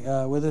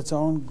with its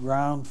own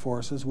ground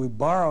forces. We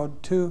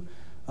borrowed two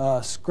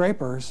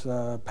scrapers,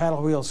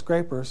 paddle wheel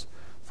scrapers,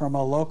 from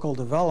a local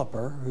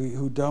developer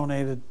who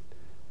donated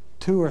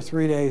 2 or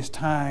 3 days'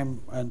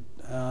 time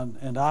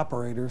and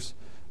operators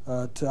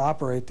to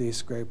operate these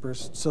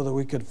scrapers so that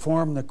we could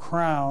form the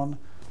crown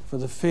for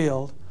the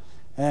field.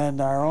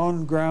 And our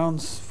own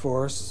grounds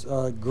force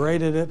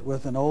graded it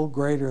with an old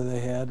grader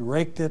they had,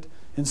 raked it,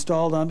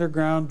 installed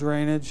underground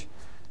drainage,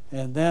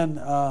 and then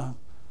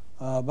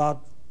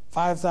about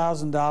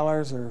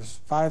 $5,000 or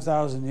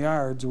 5,000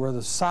 yards where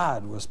the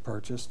sod was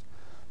purchased.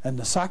 And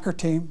the soccer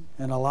team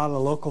and a lot of the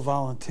local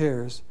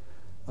volunteers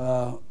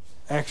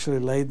actually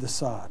laid the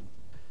sod.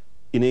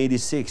 In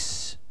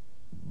 '86,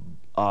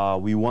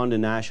 we won the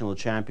national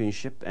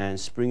championship, and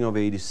spring of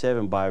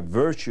 '87, by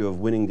virtue of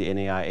winning the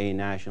NAIA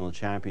national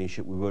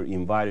championship, we were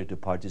invited to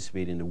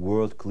participate in the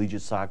World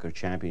Collegiate Soccer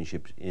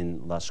Championship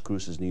in Las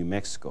Cruces, New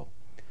Mexico.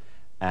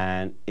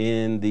 And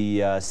in the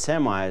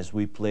semis,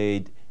 we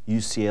played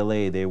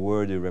UCLA. They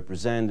were the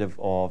representative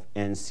of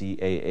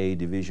NCAA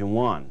Division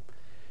I.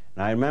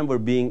 And I remember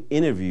being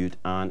interviewed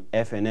on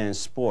FNN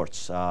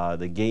Sports.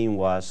 The game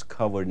was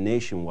covered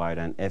nationwide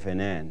on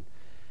FNN.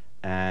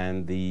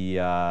 And the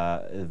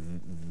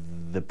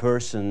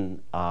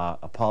person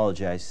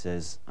apologized,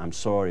 says, "I'm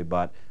sorry,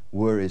 but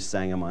where is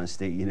Sangamon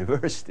State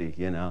University?"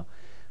 You know,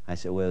 I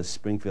said, "Well,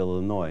 Springfield,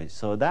 Illinois."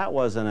 So that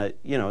was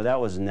that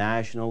was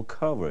national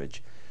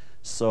coverage.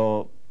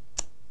 So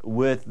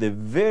with the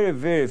very,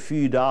 very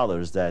few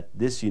dollars that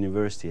this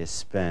university has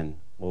spent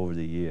over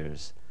the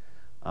years,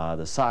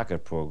 the soccer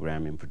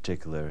program in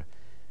particular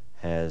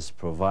has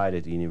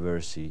provided the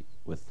university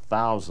with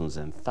thousands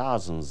and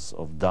thousands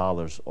of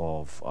dollars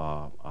of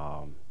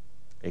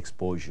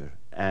exposure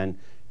and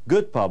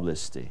good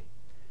publicity.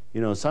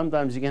 You know,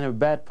 sometimes you can have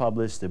bad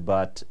publicity,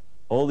 but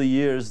all the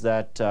years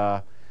that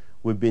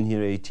we've been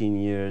here, 18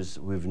 years,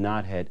 we've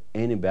not had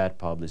any bad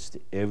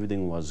publicity.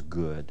 Everything was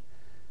good.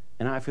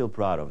 And I feel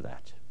proud of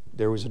that.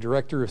 There was a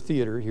director of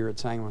theater here at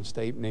Sangamon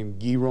State named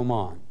Guy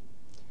Roman.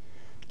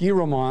 Guy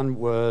Roman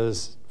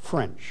was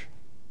French,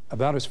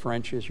 about as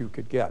French as you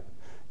could get.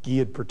 Guy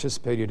had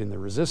participated in the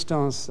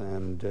Resistance,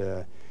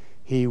 and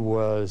he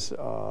was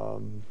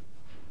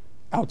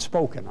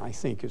outspoken, I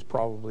think, is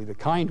probably the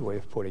kind way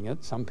of putting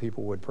it. Some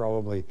people would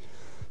probably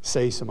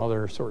say some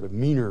other sort of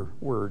meaner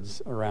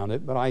words around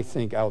it, but I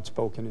think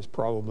outspoken is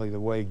probably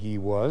the way Guy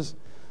was.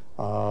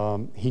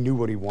 He knew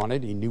what he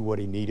wanted, he knew what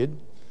he needed,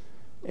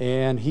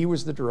 and he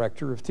was the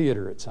director of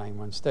theater at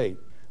Sangamon State.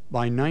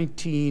 By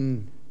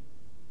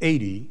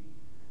 1980,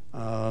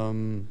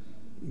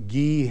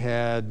 Guy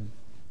had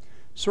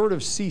sort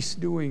of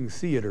ceased doing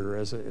theater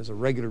as a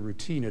regular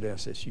routine at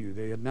SSU.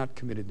 They had not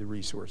committed the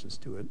resources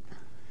to it.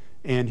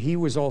 And he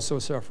was also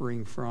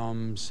suffering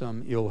from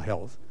some ill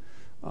health.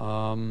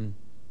 And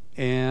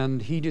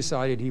he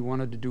decided he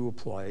wanted to do a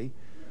play,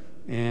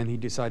 and he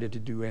decided to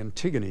do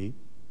Antigone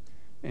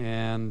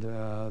and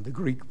the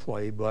Greek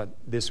play, but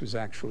this was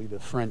actually the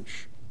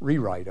French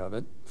rewrite of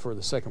it for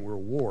the Second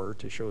World War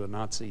to show the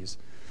Nazis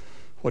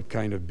what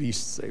kind of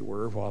beasts they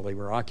were while they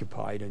were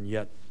occupied, and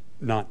yet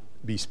not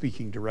be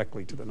speaking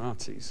directly to the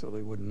Nazis, so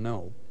they wouldn't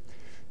know.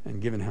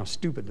 And given how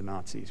stupid the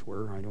Nazis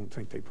were, I don't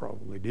think they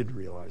probably did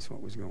realize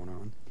what was going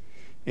on.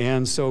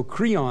 And so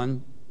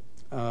Creon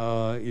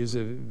is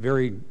a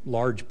very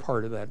large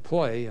part of that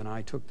play, and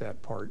I took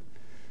that part.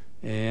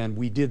 And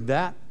we did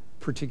that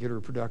particular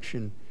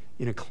production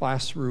in a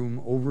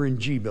classroom over in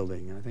G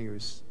Building. I think it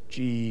was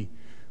G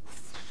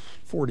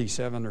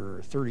 47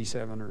 or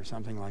 37 or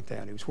something like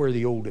that. It was where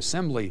the old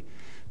assembly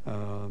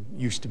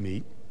used to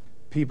meet.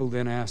 People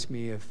then asked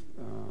me if,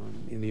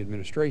 in the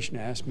administration,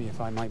 asked me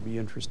if I might be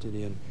interested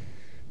in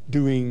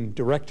doing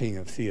directing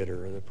of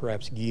theater, or that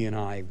perhaps Guy and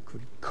I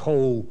could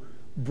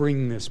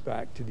co-bring this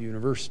back to the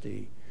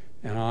university.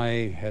 And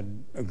I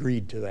had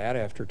agreed to that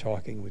after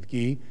talking with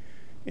Guy.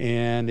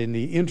 And in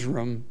the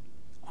interim,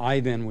 I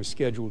then was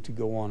scheduled to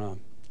go on a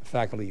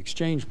faculty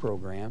exchange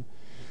program.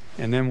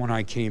 And then when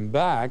I came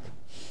back,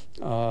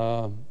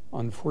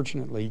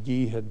 unfortunately,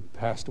 Guy had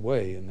passed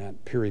away in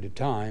that period of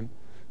time.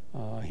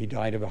 He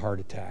died of a heart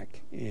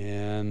attack.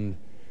 And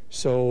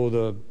so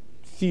the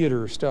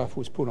theater stuff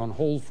was put on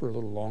hold for a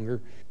little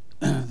longer.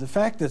 The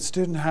fact that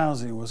student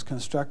housing was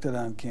constructed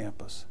on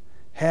campus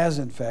has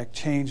in fact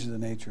changed the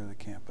nature of the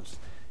campus.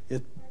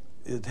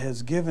 It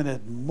has given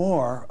it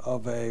more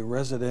of a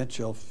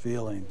residential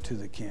feeling to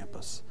the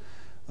campus.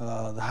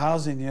 The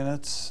housing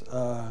units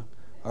are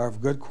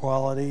of good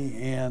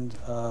quality and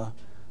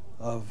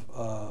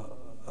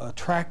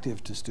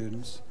attractive to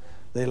students.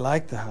 They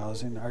like the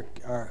housing.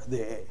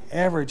 The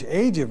average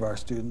age of our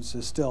students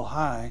is still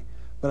high,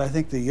 but I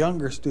think the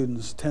younger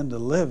students tend to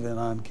live in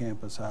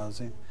on-campus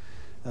housing.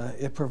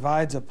 It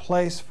provides a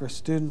place for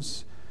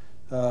students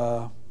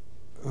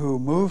who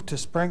move to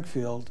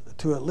Springfield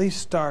to at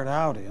least start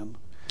out in,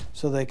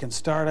 so they can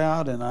start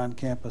out in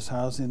on-campus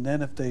housing.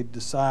 Then if they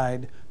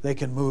decide, they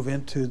can move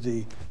into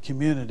the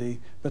community,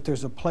 but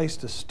there's a place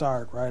to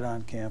start right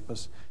on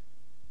campus.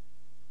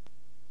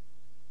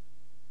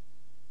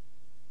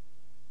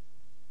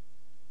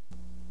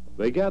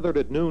 They gathered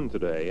at noon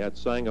today at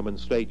Sangamon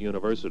State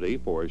University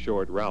for a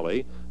short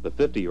rally, the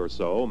 50 or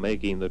so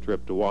making the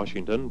trip to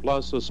Washington,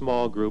 plus a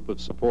small group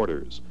of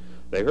supporters.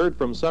 They heard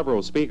from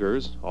several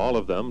speakers. All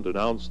of them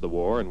denounced the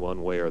war in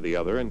one way or the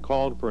other and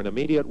called for an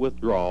immediate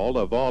withdrawal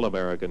of all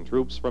American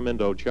troops from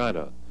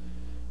Indochina.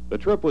 The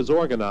trip was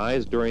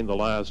organized during the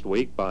last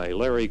week by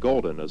Larry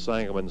Golden, a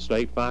Sangamon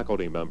State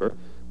faculty member,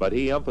 but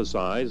he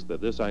emphasized that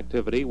this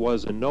activity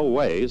was in no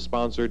way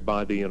sponsored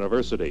by the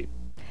university.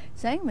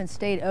 Sangamon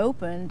State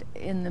opened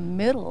in the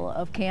middle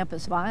of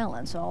campus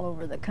violence all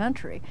over the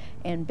country,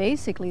 and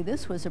basically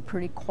this was a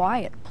pretty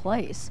quiet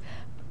place.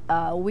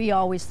 We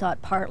always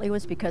thought partly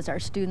was because our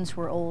students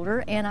were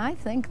older, and I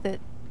think that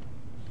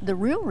the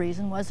real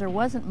reason was there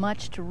wasn't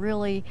much to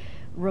really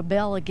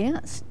rebel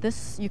against.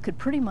 You could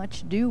pretty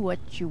much do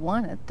what you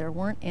wanted. There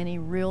weren't any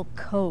real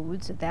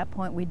codes. At that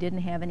point, we didn't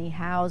have any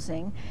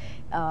housing.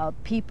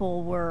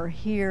 People were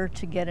here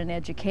to get an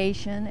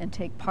education and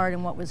take part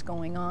in what was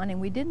going on, and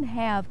we didn't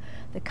have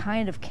the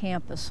kind of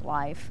campus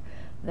life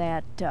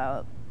that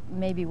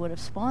maybe would have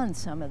spawned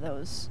some of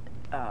those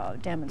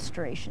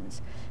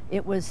demonstrations.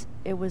 It was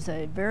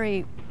a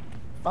very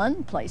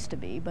fun place to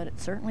be, but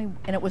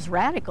it was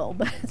radical,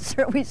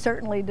 but we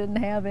certainly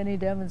didn't have any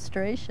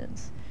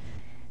demonstrations.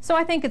 So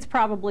I think it's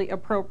probably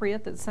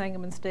appropriate that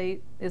Sangamon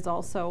State is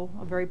also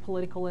a very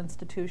political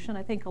institution.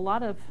 I think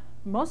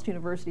most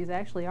universities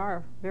actually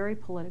are very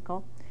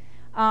political.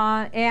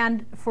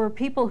 And for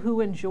people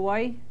who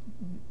enjoy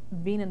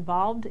being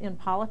involved in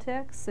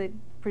politics, it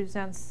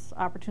presents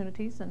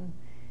opportunities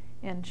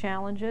and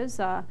challenges.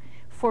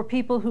 For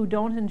people who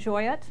don't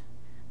enjoy it,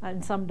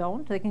 and some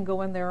don't, they can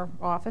go in their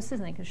offices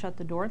and they can shut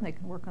the door and they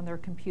can work on their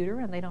computer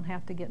and they don't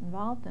have to get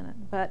involved in it.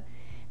 But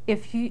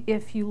if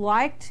you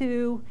like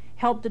to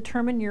help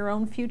determine your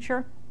own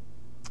future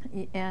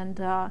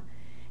and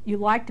you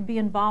like to be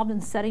involved in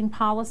setting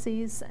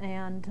policies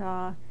and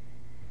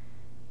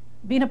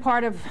being a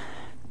part of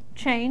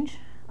change,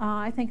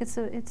 I think it's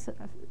a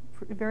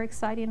very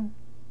exciting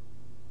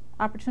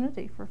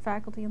opportunity for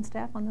faculty and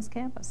staff on this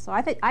campus. So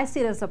I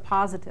see it as a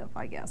positive,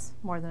 I guess,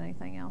 more than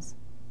anything else.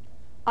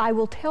 I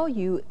will tell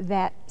you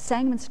that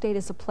Sangamon State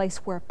is a place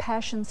where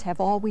passions have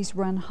always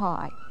run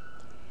high.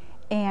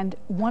 And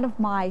one of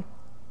my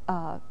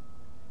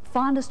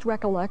fondest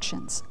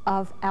recollections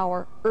of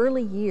our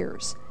early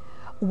years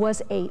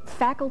was a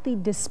faculty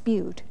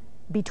dispute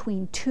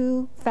between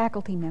two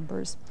faculty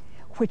members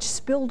which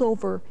spilled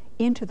over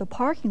into the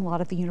parking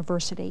lot of the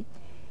university.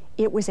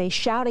 It was a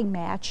shouting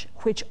match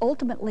which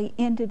ultimately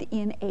ended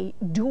in a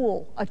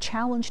duel, a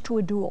challenge to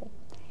a duel.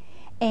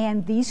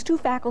 And these two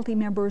faculty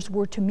members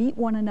were to meet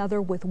one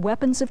another with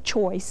weapons of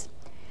choice,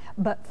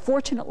 but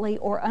fortunately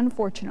or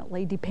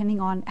unfortunately, depending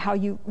on how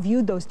you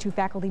viewed those two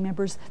faculty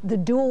members, the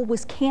duel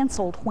was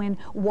canceled when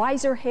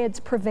wiser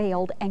heads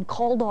prevailed and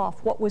called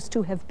off what was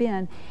to have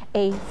been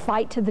a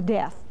fight to the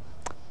death.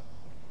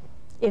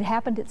 It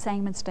happened at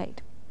Sangamon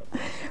State.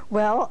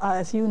 Well,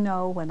 as you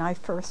know, when I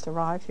first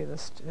arrived here,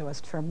 there was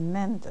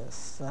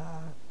tremendous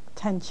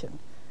tension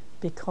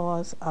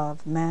because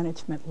of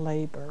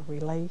management-labor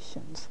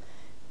relations.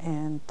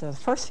 And the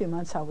first few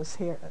months I was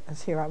here,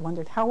 I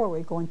wondered how are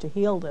we going to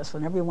heal this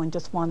when everyone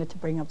just wanted to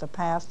bring up the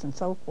past and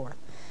so forth.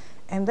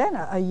 And then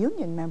a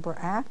union member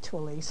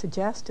actually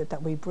suggested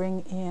that we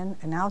bring in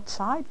an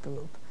outside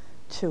group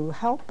to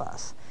help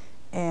us.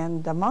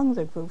 And among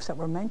the groups that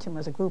were mentioned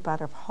was a group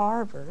out of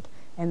Harvard,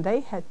 and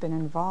they had been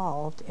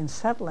involved in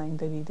settling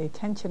the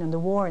tension in the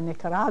war in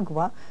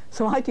Nicaragua.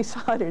 So I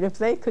decided if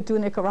they could do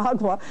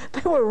Nicaragua,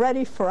 they were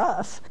ready for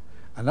us.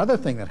 Another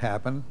thing that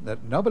happened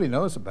that nobody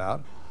knows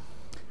about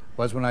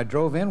was when I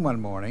drove in one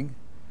morning,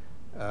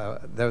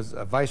 there was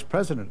a vice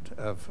president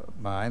of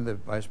mine, the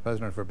vice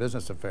president for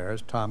business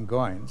affairs, Tom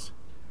Goines,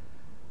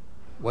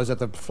 was at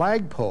the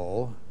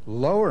flagpole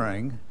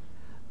lowering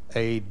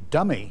a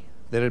dummy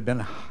that had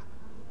been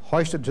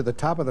hoisted to the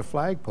top of the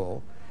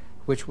flagpole,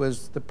 which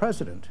was the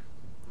president.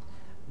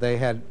 They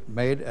had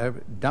made a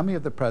dummy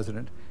of the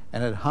president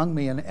and had hung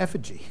me in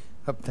effigy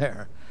up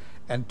there.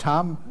 And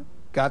Tom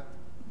got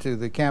to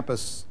the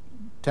campus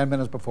 10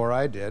 minutes before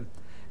I did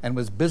and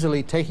was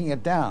busily taking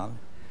it down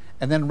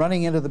and then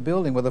running into the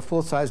building with a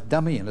full-size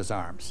dummy in his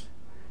arms.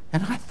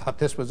 And I thought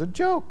this was a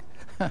joke.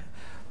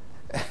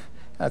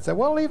 I said,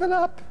 well, leave it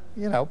up.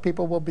 You know,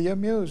 people will be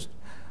amused.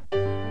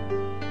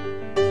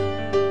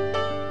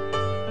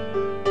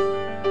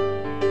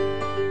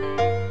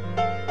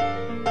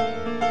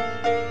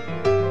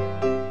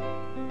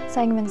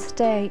 Sangamon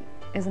State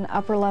is an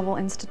upper-level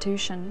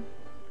institution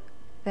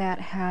that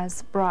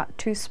has brought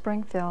to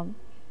Springfield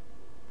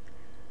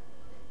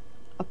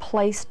a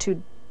place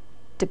to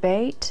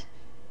debate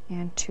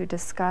and to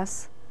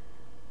discuss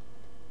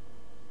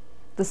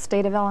the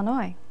state of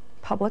Illinois,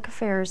 public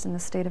affairs in the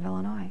state of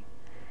Illinois,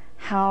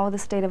 how the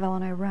state of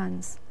Illinois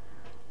runs,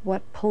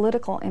 what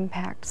political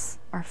impacts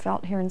are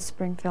felt here in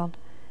Springfield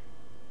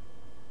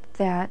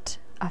that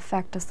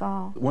affect us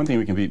all. One thing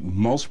we can be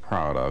most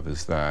proud of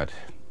is that,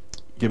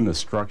 given the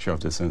structure of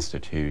this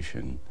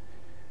institution,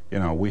 you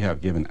know, we have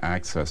given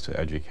access to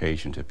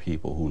education to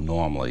people who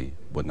normally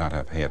would not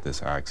have had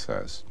this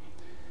access.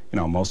 You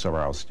know, most of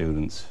our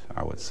students,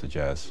 I would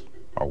suggest,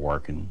 are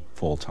working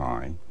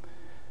full-time.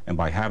 And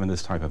by having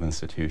this type of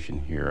institution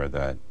here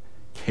that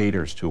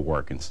caters to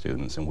working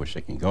students in which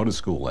they can go to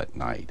school at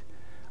night,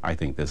 I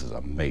think this is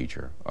a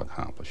major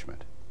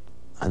accomplishment.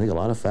 I think a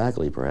lot of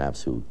faculty,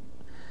 perhaps,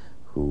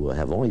 who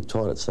have only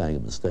taught at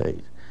Sangamon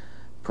State,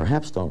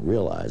 perhaps don't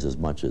realize as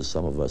much as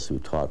some of us who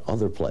taught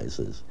other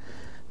places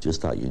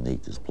just how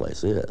unique this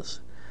place is.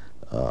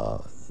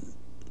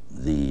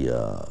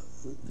 The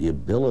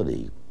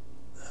ability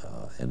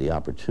and the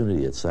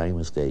opportunity that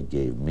Sangamon State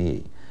gave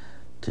me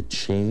to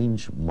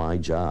change my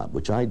job,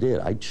 which I did.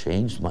 I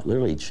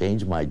literally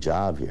changed my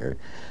job here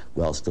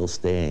while still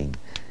staying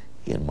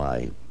in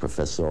my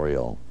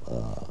professorial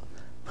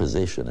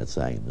position at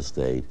Sangamon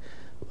State.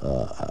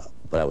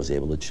 But I was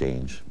able to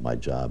change my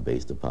job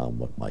based upon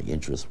what my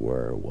interests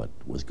were, what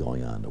was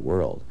going on in the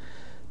world.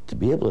 To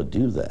be able to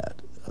do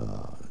that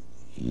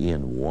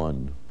in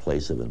one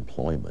place of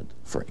employment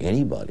for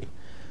anybody,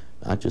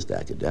 not just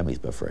academics,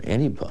 but for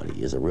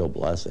anybody, is a real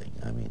blessing.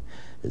 I mean,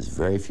 there's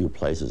very few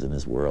places in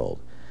this world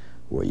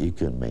where you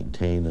can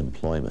maintain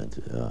employment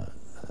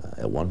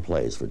at one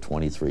place for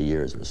 23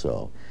 years or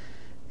so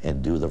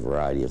and do the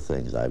variety of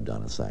things I've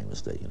done at Sangamon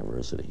State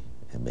University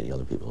and many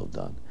other people have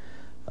done.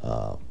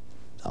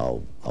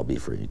 I'll be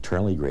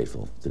eternally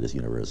grateful to this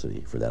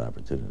university for that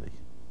opportunity.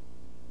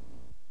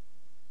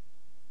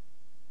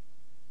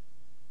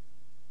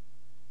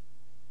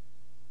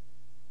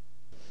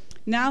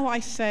 Now I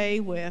say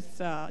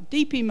with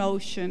deep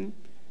emotion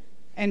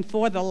and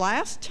for the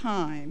last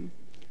time,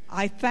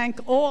 I thank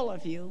all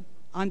of you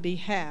on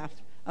behalf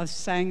of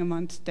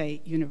Sangamon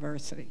State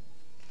University.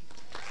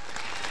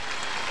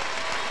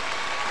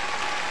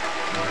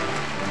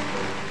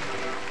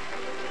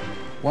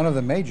 One of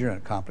the major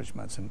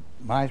accomplishments, in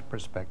my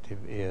perspective,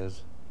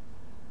 is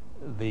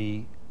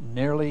the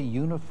nearly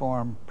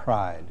uniform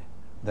pride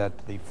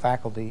that the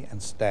faculty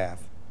and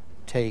staff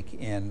take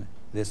in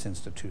this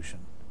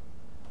institution.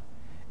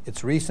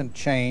 Its recent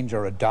change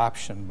or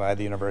adoption by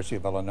the University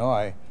of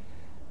Illinois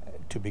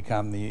to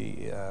become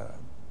the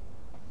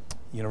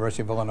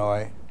University of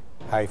Illinois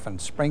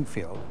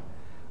Springfield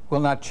will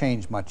not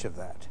change much of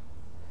that,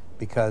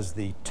 because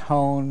the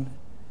tone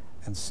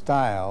and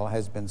style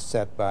has been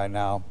set by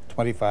now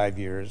 25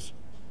 years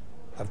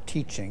of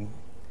teaching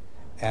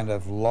and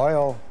of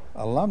loyal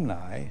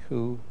alumni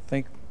who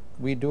think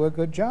we do a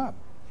good job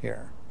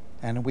here,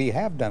 and we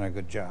have done a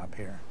good job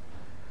here.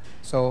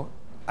 So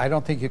I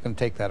don't think you can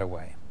take that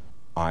away.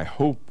 I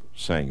hope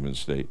Sangamon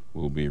State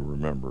will be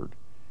remembered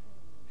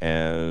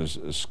as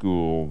a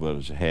school that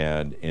has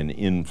had an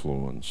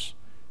influence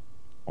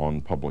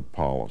on public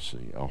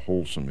policy, a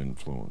wholesome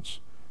influence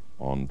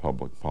on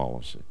public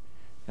policy.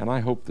 And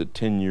I hope that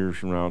 10 years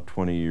from now,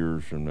 20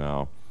 years from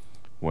now,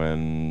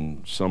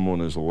 when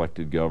someone is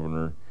elected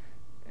governor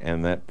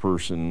and that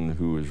person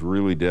who is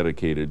really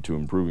dedicated to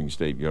improving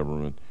state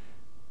government,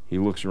 he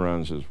looks around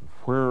and says,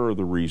 where are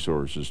the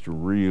resources to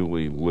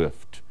really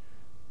lift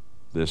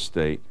this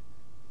state?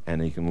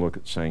 And he can look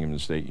at Sangamon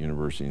State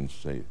University and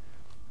say,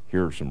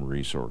 here are some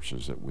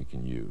resources that we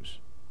can use.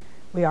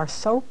 We are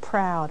so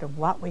proud of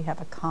what we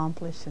have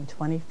accomplished in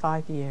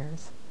 25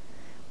 years.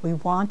 We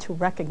want to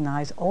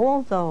recognize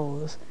all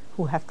those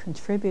who have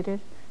contributed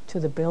to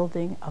the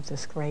building of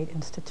this great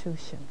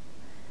institution.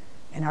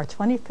 And our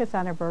 25th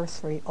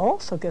anniversary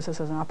also gives us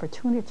an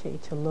opportunity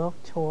to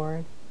look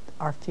toward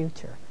our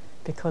future,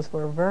 because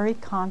we're very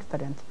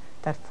confident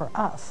that for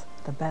us,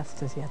 the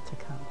best is yet to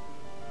come.